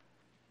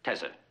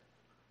 Tessa,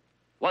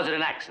 was it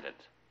an accident?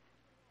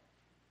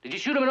 Did you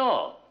shoot him at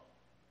all?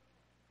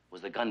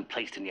 Was the gun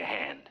placed in your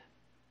hand?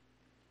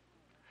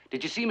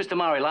 Did you see Mr.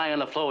 Maury lying on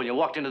the floor when you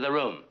walked into the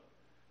room?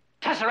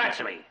 Tessa,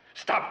 answer me.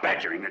 Stop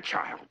badgering the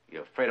child.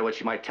 You're afraid of what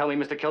she might tell me,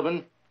 Mr.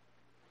 Kilburn?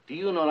 Do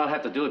you know what I'll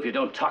have to do if you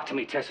don't talk to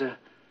me, Tessa?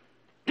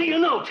 Do you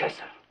know,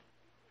 Tessa?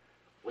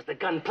 Was the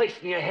gun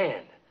placed in your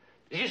hand?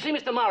 Did you see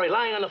Mr. Maury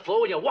lying on the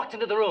floor when you walked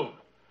into the room?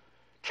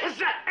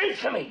 Tessa,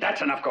 answer me!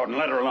 That's enough, Gordon.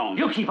 Let her alone.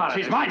 You keep out of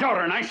She's this. my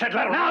daughter, and I said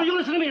let her Now, alone. you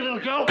listen to me, little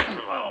girl.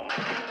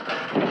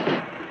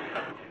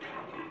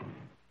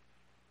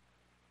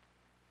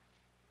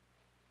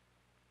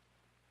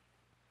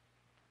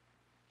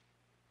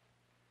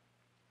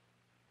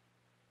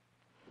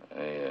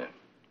 I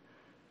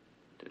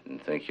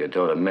didn't think your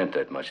daughter meant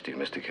that much to you,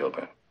 Mr.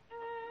 Kilburn.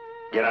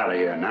 Get out of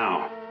here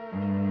now.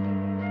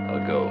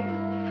 I'll go,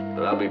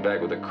 but I'll be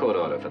back with a court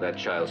order for that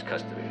child's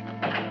custody.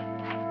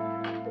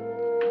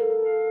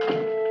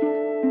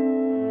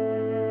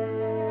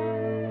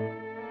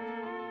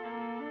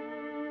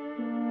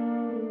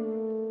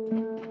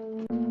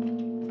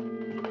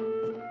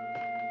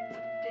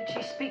 Did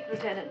she speak,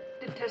 Lieutenant?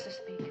 Did Tessa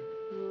speak?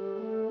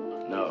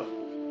 No,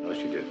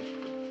 she didn't.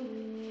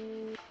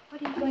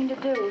 What are you going to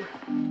do?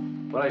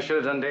 What I should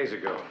have done days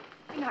ago.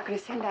 You're not going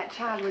to send that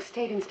child to a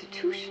state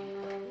institution.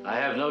 I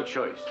have no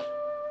choice.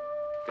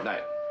 Good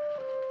night.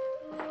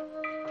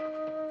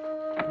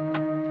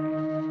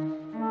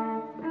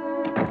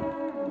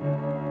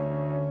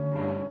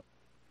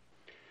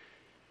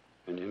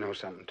 And you know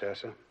something,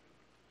 Tessa?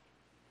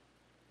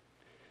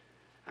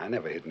 I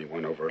never hit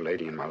anyone over a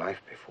lady in my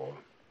life before.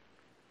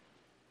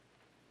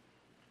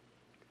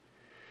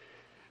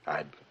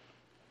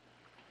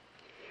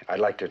 I'd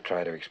like to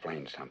try to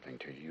explain something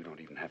to you. You don't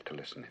even have to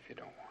listen if you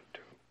don't want to.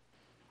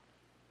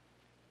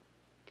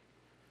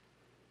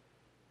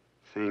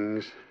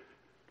 Things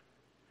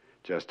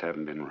just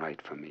haven't been right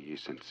for me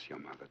since your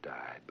mother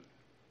died.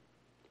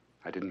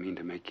 I didn't mean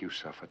to make you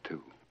suffer,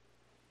 too.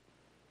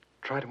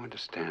 Try to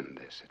understand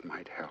this. It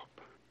might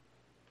help.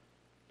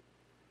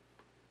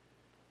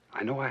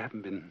 I know I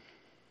haven't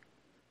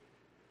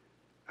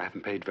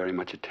paid very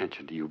much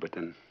attention to you, but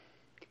then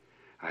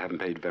I haven't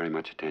paid very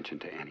much attention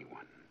to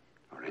anyone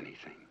or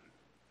anything.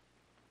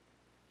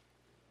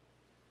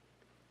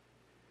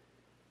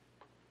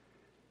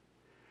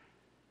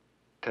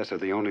 Tessa,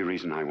 the only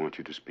reason I want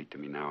you to speak to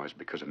me now is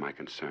because of my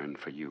concern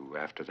for you.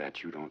 After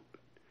that, you don't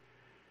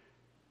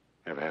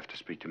ever have to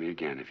speak to me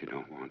again if you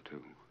don't want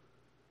to.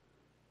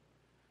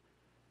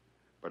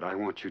 But I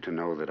want you to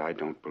know that I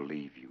don't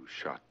believe you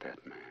shot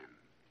that man.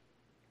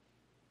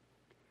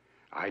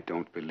 I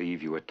don't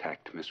believe you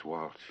attacked Miss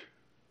Walsh.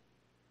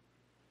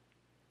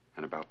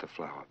 And about the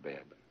flower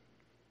bed.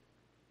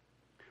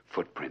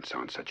 Footprints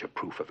aren't such a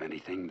proof of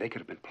anything. They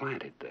could have been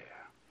planted there.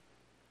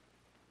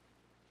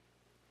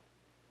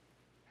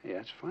 Hey,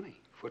 that's funny.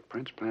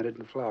 Footprints planted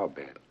in the flower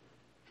bed.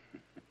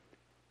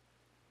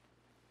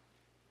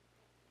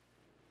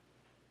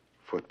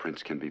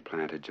 Footprints can be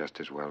planted just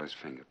as well as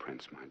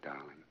fingerprints, my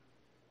darling.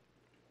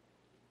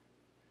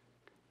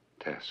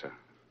 Tessa.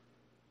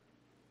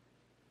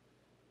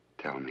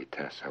 Tell me,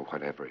 Tessa,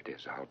 whatever it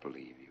is, I'll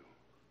believe you.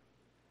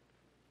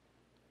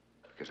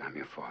 Because I'm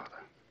your father.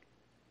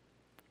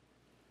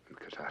 And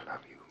because I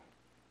love you.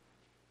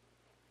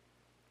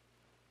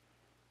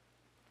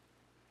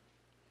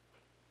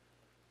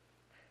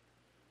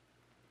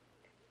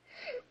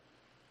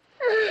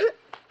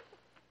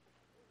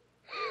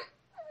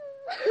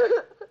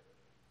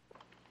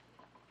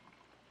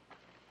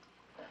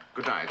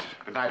 Good night.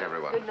 Good night,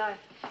 everyone. Good night.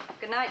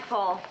 Good night,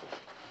 Paul.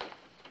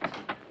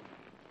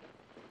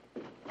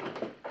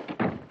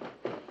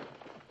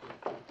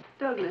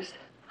 Douglas,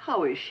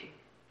 how is she?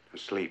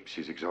 Asleep.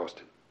 She's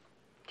exhausted.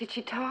 Did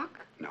she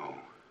talk? No.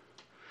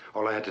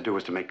 All I had to do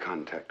was to make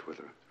contact with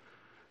her.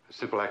 A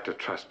simple act of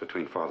trust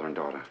between father and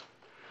daughter.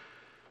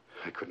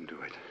 I couldn't do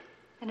it.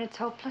 And it's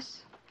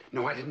hopeless?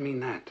 No, I didn't mean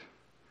that.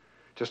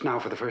 Just now,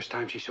 for the first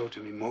time, she showed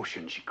some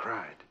emotion. She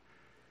cried.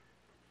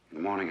 In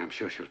the morning, I'm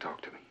sure she'll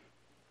talk to me.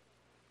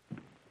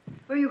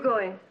 Where are you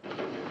going?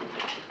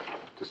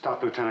 To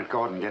stop Lieutenant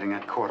Gordon getting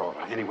that court order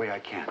any way I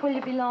can. Will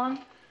you be long?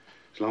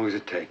 As long as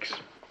it takes.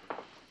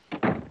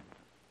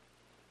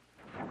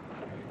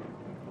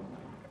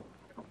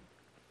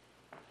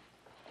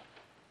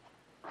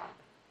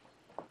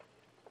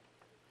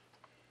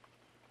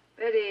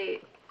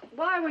 Betty,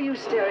 why were you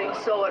staring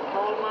so at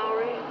Paul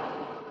Mowry?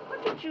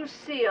 What did you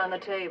see on the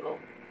table?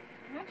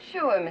 I'm not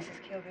sure,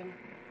 Mrs. Kilburn.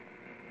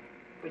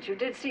 But you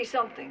did see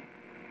something.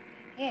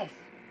 Yes.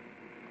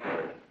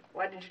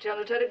 Why didn't you tell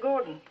Lieutenant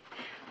Gordon?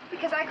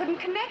 Because I couldn't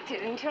connect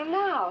it until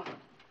now.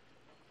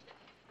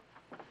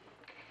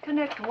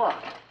 Connect what?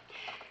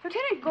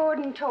 Lieutenant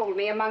Gordon told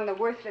me among the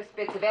worthless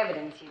bits of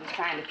evidence he was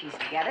trying to piece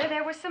together,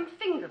 there were some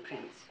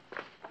fingerprints.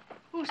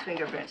 Whose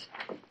fingerprints?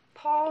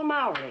 Paul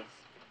Mowry's.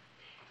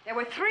 There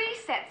were 3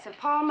 sets of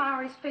Paul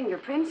Mowry's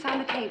fingerprints on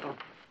the table.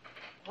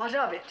 What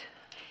of it?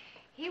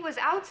 He was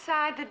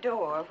outside the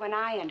door when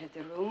I entered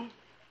the room.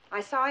 I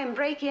saw him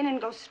break in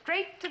and go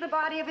straight to the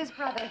body of his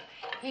brother.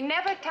 He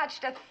never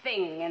touched a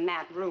thing in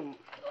that room.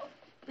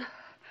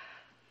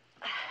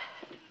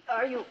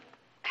 Are you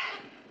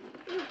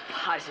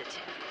positive?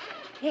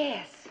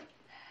 Yes.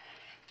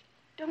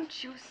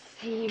 Don't you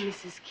see,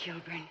 Mrs.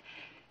 Kilburn?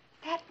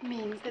 That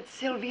means that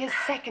Sylvia's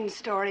second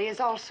story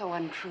is also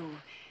untrue.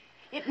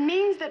 It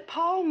means that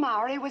Paul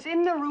Mowry was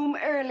in the room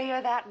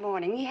earlier that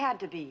morning. He had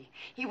to be.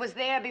 He was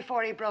there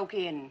before he broke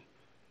in.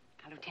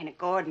 Now, Lieutenant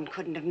Gordon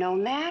couldn't have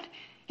known that.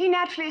 He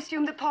naturally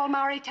assumed that Paul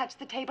Mowry touched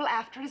the table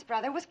after his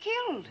brother was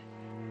killed.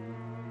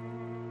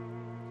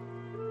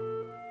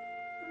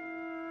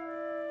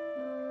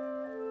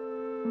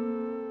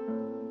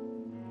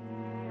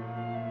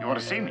 You want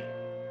to see me?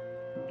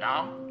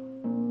 Now?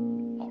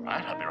 All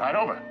right, I'll be right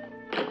over.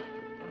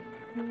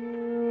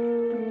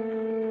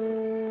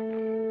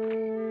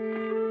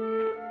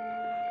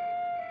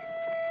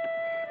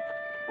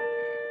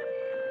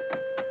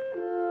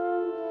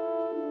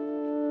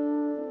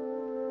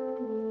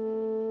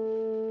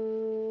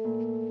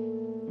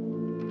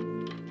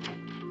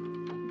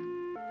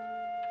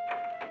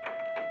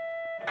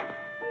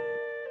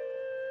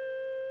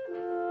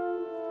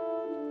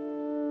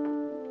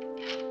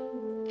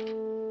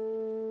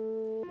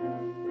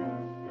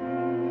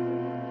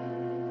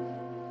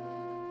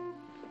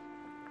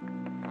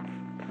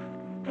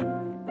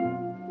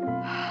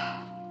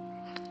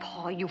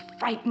 You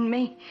frightened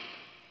me.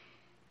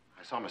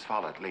 I saw Miss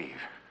Follett leave.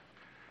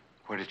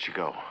 Where did she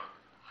go?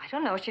 I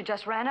don't know. She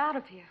just ran out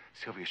of here.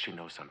 Sylvia, she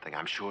knows something.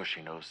 I'm sure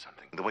she knows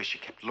something. The way she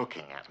kept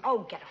looking at me.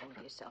 Oh, get a hold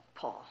of yourself,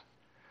 Paul.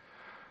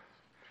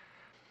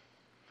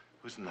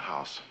 Who's in the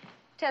house?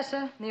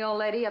 Tessa, the old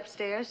lady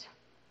upstairs.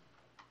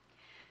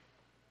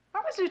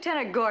 What was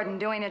Lieutenant Gordon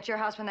doing at your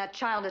house when that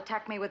child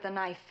attacked me with a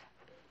knife?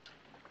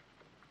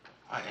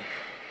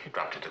 He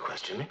dropped in to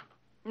question me.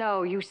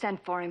 No, you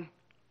sent for him.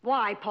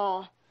 Why,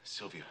 Paul?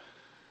 Sylvia,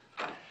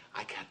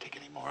 I can't take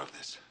any more of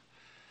this.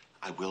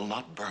 I will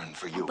not burn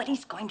for you.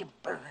 Nobody's going to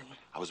burn.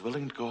 I was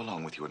willing to go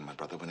along with you and my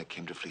brother when it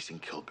came to fleecing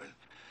Kilburn.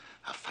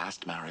 A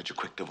fast marriage, a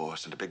quick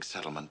divorce, and a big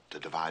settlement to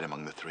divide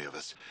among the three of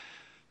us.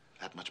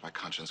 That much my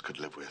conscience could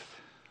live with.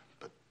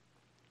 But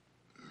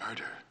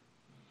murder?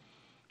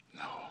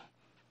 No.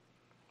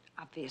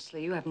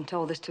 Obviously, you haven't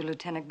told this to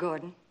Lieutenant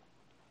Gordon.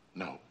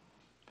 No.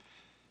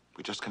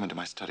 We just come into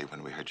my study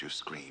when we heard you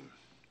scream.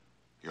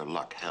 Your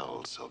luck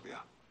held, Sylvia.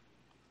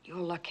 Your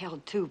luck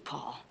held too,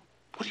 Paul.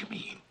 What do you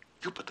mean?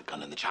 You put the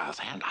gun in the child's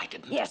hand. I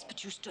didn't. Yes,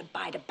 but you stood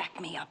by to back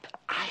me up.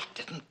 I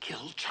didn't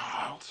kill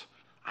Charles.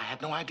 I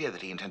had no idea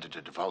that he intended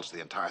to divulge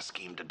the entire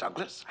scheme to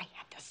Douglas. I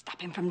had to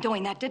stop him from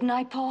doing that, didn't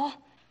I, Paul?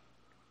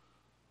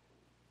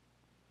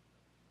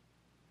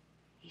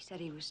 He said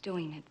he was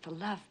doing it for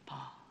love,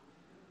 Paul.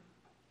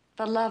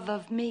 For love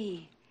of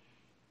me.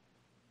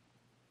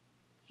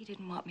 He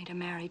didn't want me to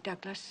marry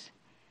Douglas.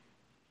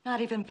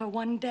 Not even for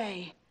one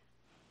day.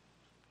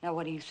 Now,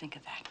 what do you think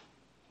of that?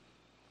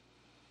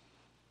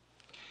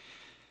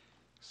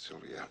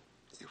 Sylvia,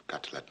 you've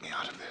got to let me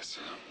out of this.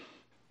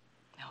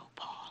 No,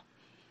 Paul.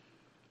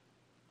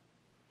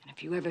 And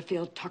if you ever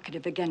feel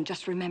talkative again,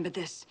 just remember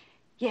this.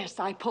 Yes,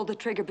 I pulled the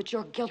trigger, but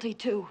you're guilty,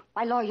 too.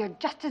 By law, you're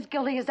just as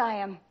guilty as I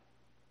am.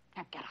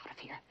 Now, get out of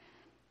here.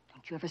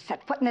 Don't you ever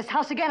set foot in this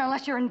house again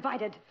unless you're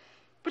invited.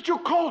 But you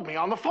called me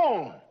on the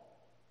phone.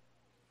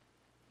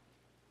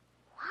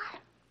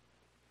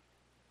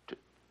 What?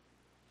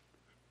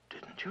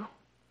 Didn't you?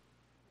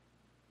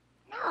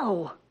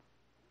 No.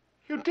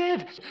 You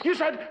did. You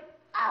said...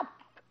 Up.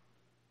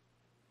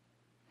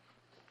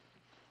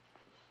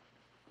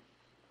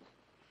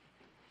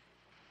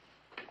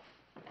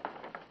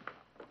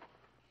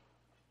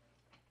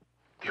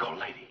 The old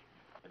lady.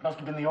 It must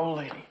have been the old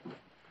lady.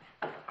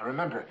 I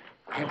remember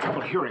I had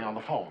trouble hearing on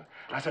the phone.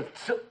 I said,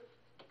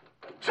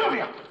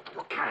 Sylvia,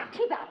 you can't.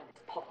 Keep out of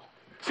this, Paul.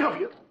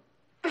 Sylvia,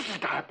 this is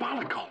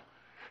diabolical.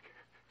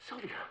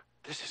 Sylvia,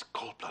 this is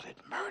cold-blooded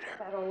murder.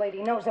 That old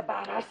lady knows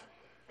about us.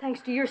 Thanks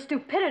to your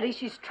stupidity,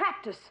 she's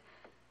trapped us.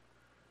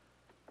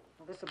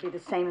 Well, this will be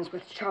the same as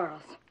with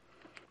Charles.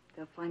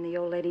 They'll find the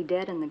old lady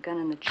dead and the gun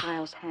in the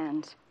child's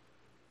hands.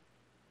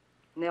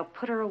 And they'll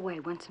put her away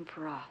once and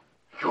for all.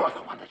 You're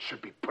the one that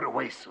should be put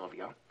away,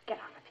 Sylvia. Get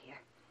out of here.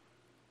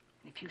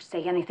 And if you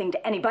say anything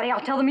to anybody, I'll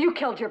tell them you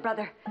killed your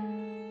brother.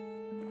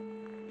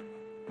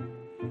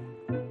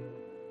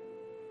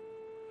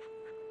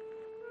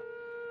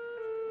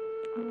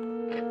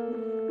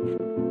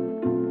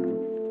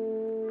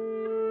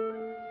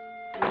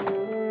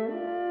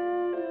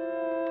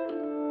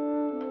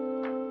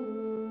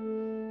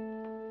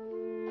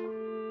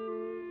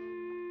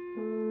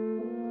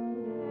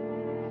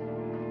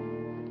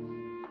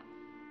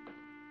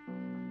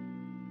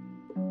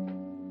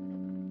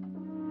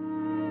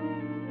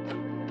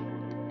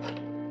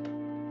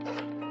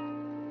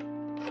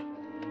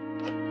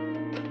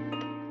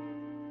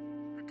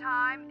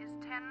 Time is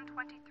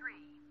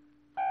 10:23.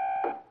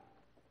 The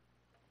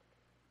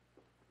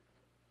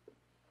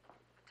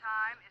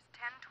time is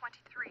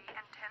 10:23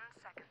 and 10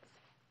 seconds.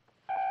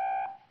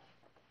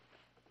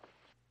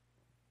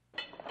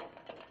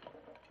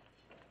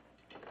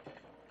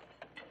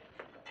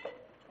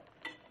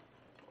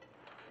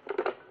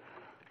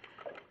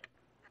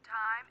 The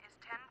time is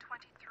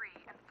 10:23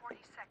 and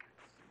 40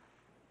 seconds.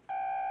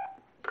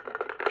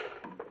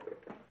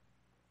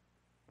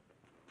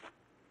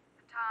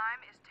 The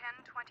time is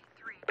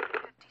 10:23 and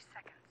 50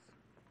 seconds.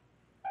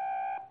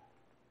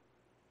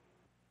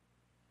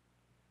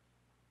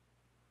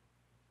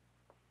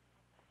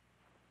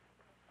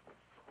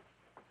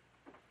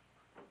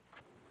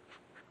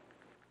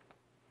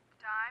 The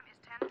time is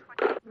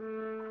 10:20.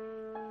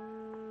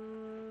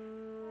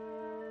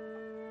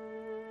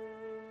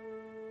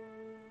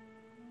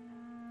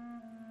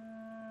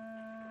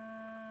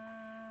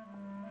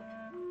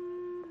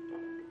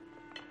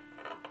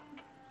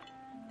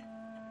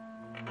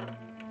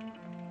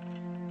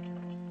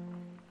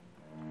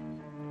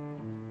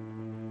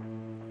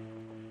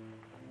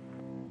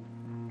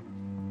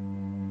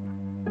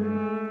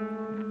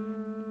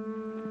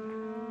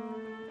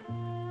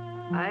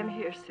 I'm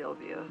here,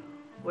 Sylvia,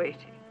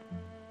 waiting.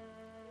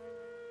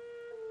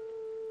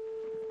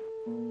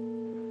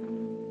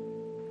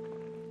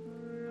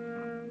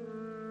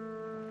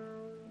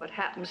 What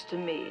happens to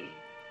me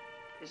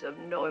is of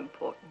no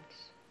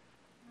importance.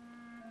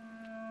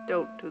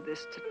 Don't do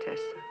this to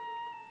Tessa.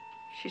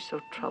 She's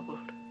so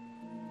troubled,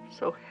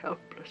 so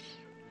helpless.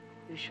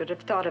 You should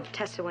have thought of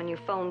Tessa when you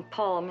phoned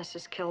Paul,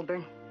 Mrs.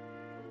 Kilburn.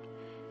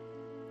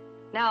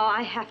 Now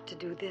I have to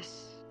do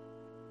this.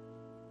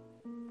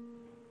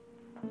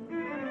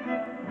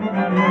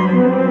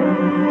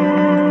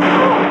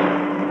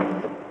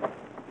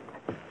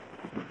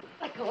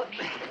 Let go of me.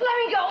 Let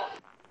me go.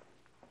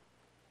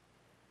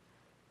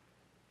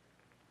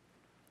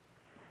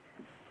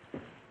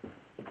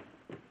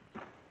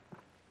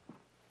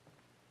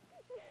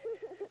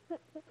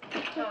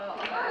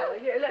 Oh,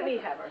 here, let me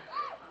have her.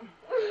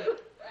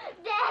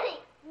 Daddy!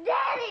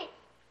 Daddy!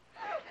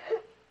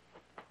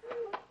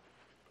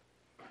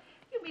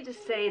 You mean to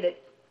say that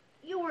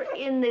you were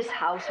in this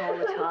house all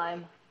the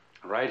time?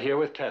 Right here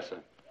with Tessa.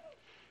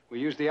 We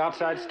used the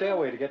outside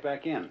stairway to get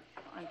back in.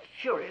 I'm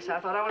furious. I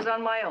thought I was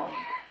on my own.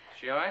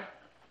 She all right?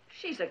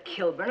 She's a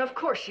Kilburn. Of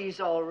course she's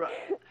all right.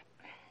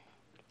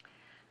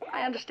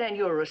 I understand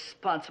you're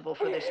responsible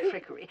for this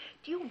trickery.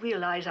 Do you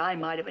realize I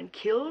might have been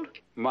killed?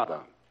 Mother,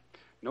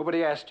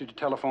 nobody asked you to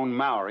telephone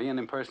Maori and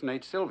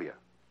impersonate Sylvia.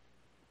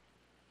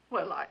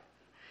 Well,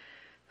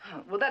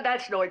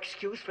 that's no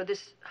excuse for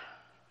this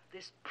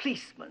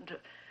policeman to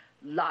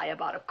lie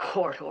about a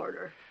court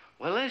order.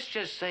 Well, let's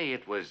just say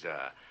it was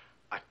a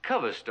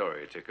cover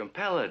story to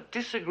compel a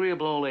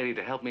disagreeable old lady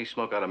to help me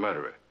smoke out a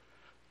murderer.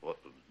 Well,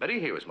 Betty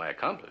here was my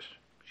accomplice.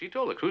 She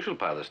told the crucial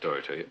part of the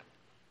story to you.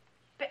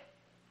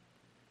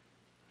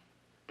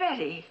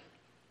 Betty,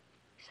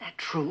 is that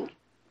true?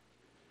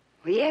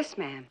 Well, yes,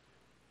 ma'am.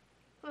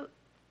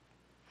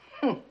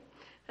 Well,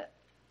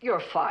 you're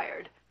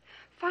fired.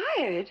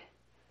 Fired?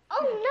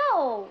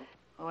 Oh,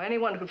 no. Oh,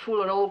 anyone who could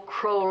fool an old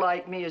crow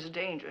like me is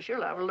dangerous.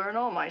 You'll have to learn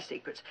all my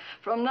secrets.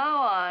 From now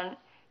on,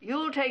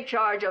 you'll take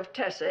charge of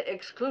Tessa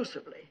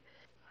exclusively.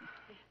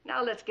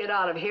 Now let's get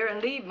out of here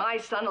and leave my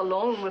son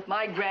alone with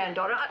my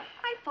granddaughter.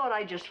 I thought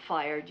I just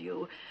fired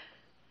you.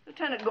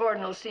 Lieutenant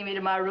Gordon will see me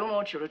to my room,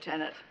 won't you,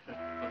 Lieutenant?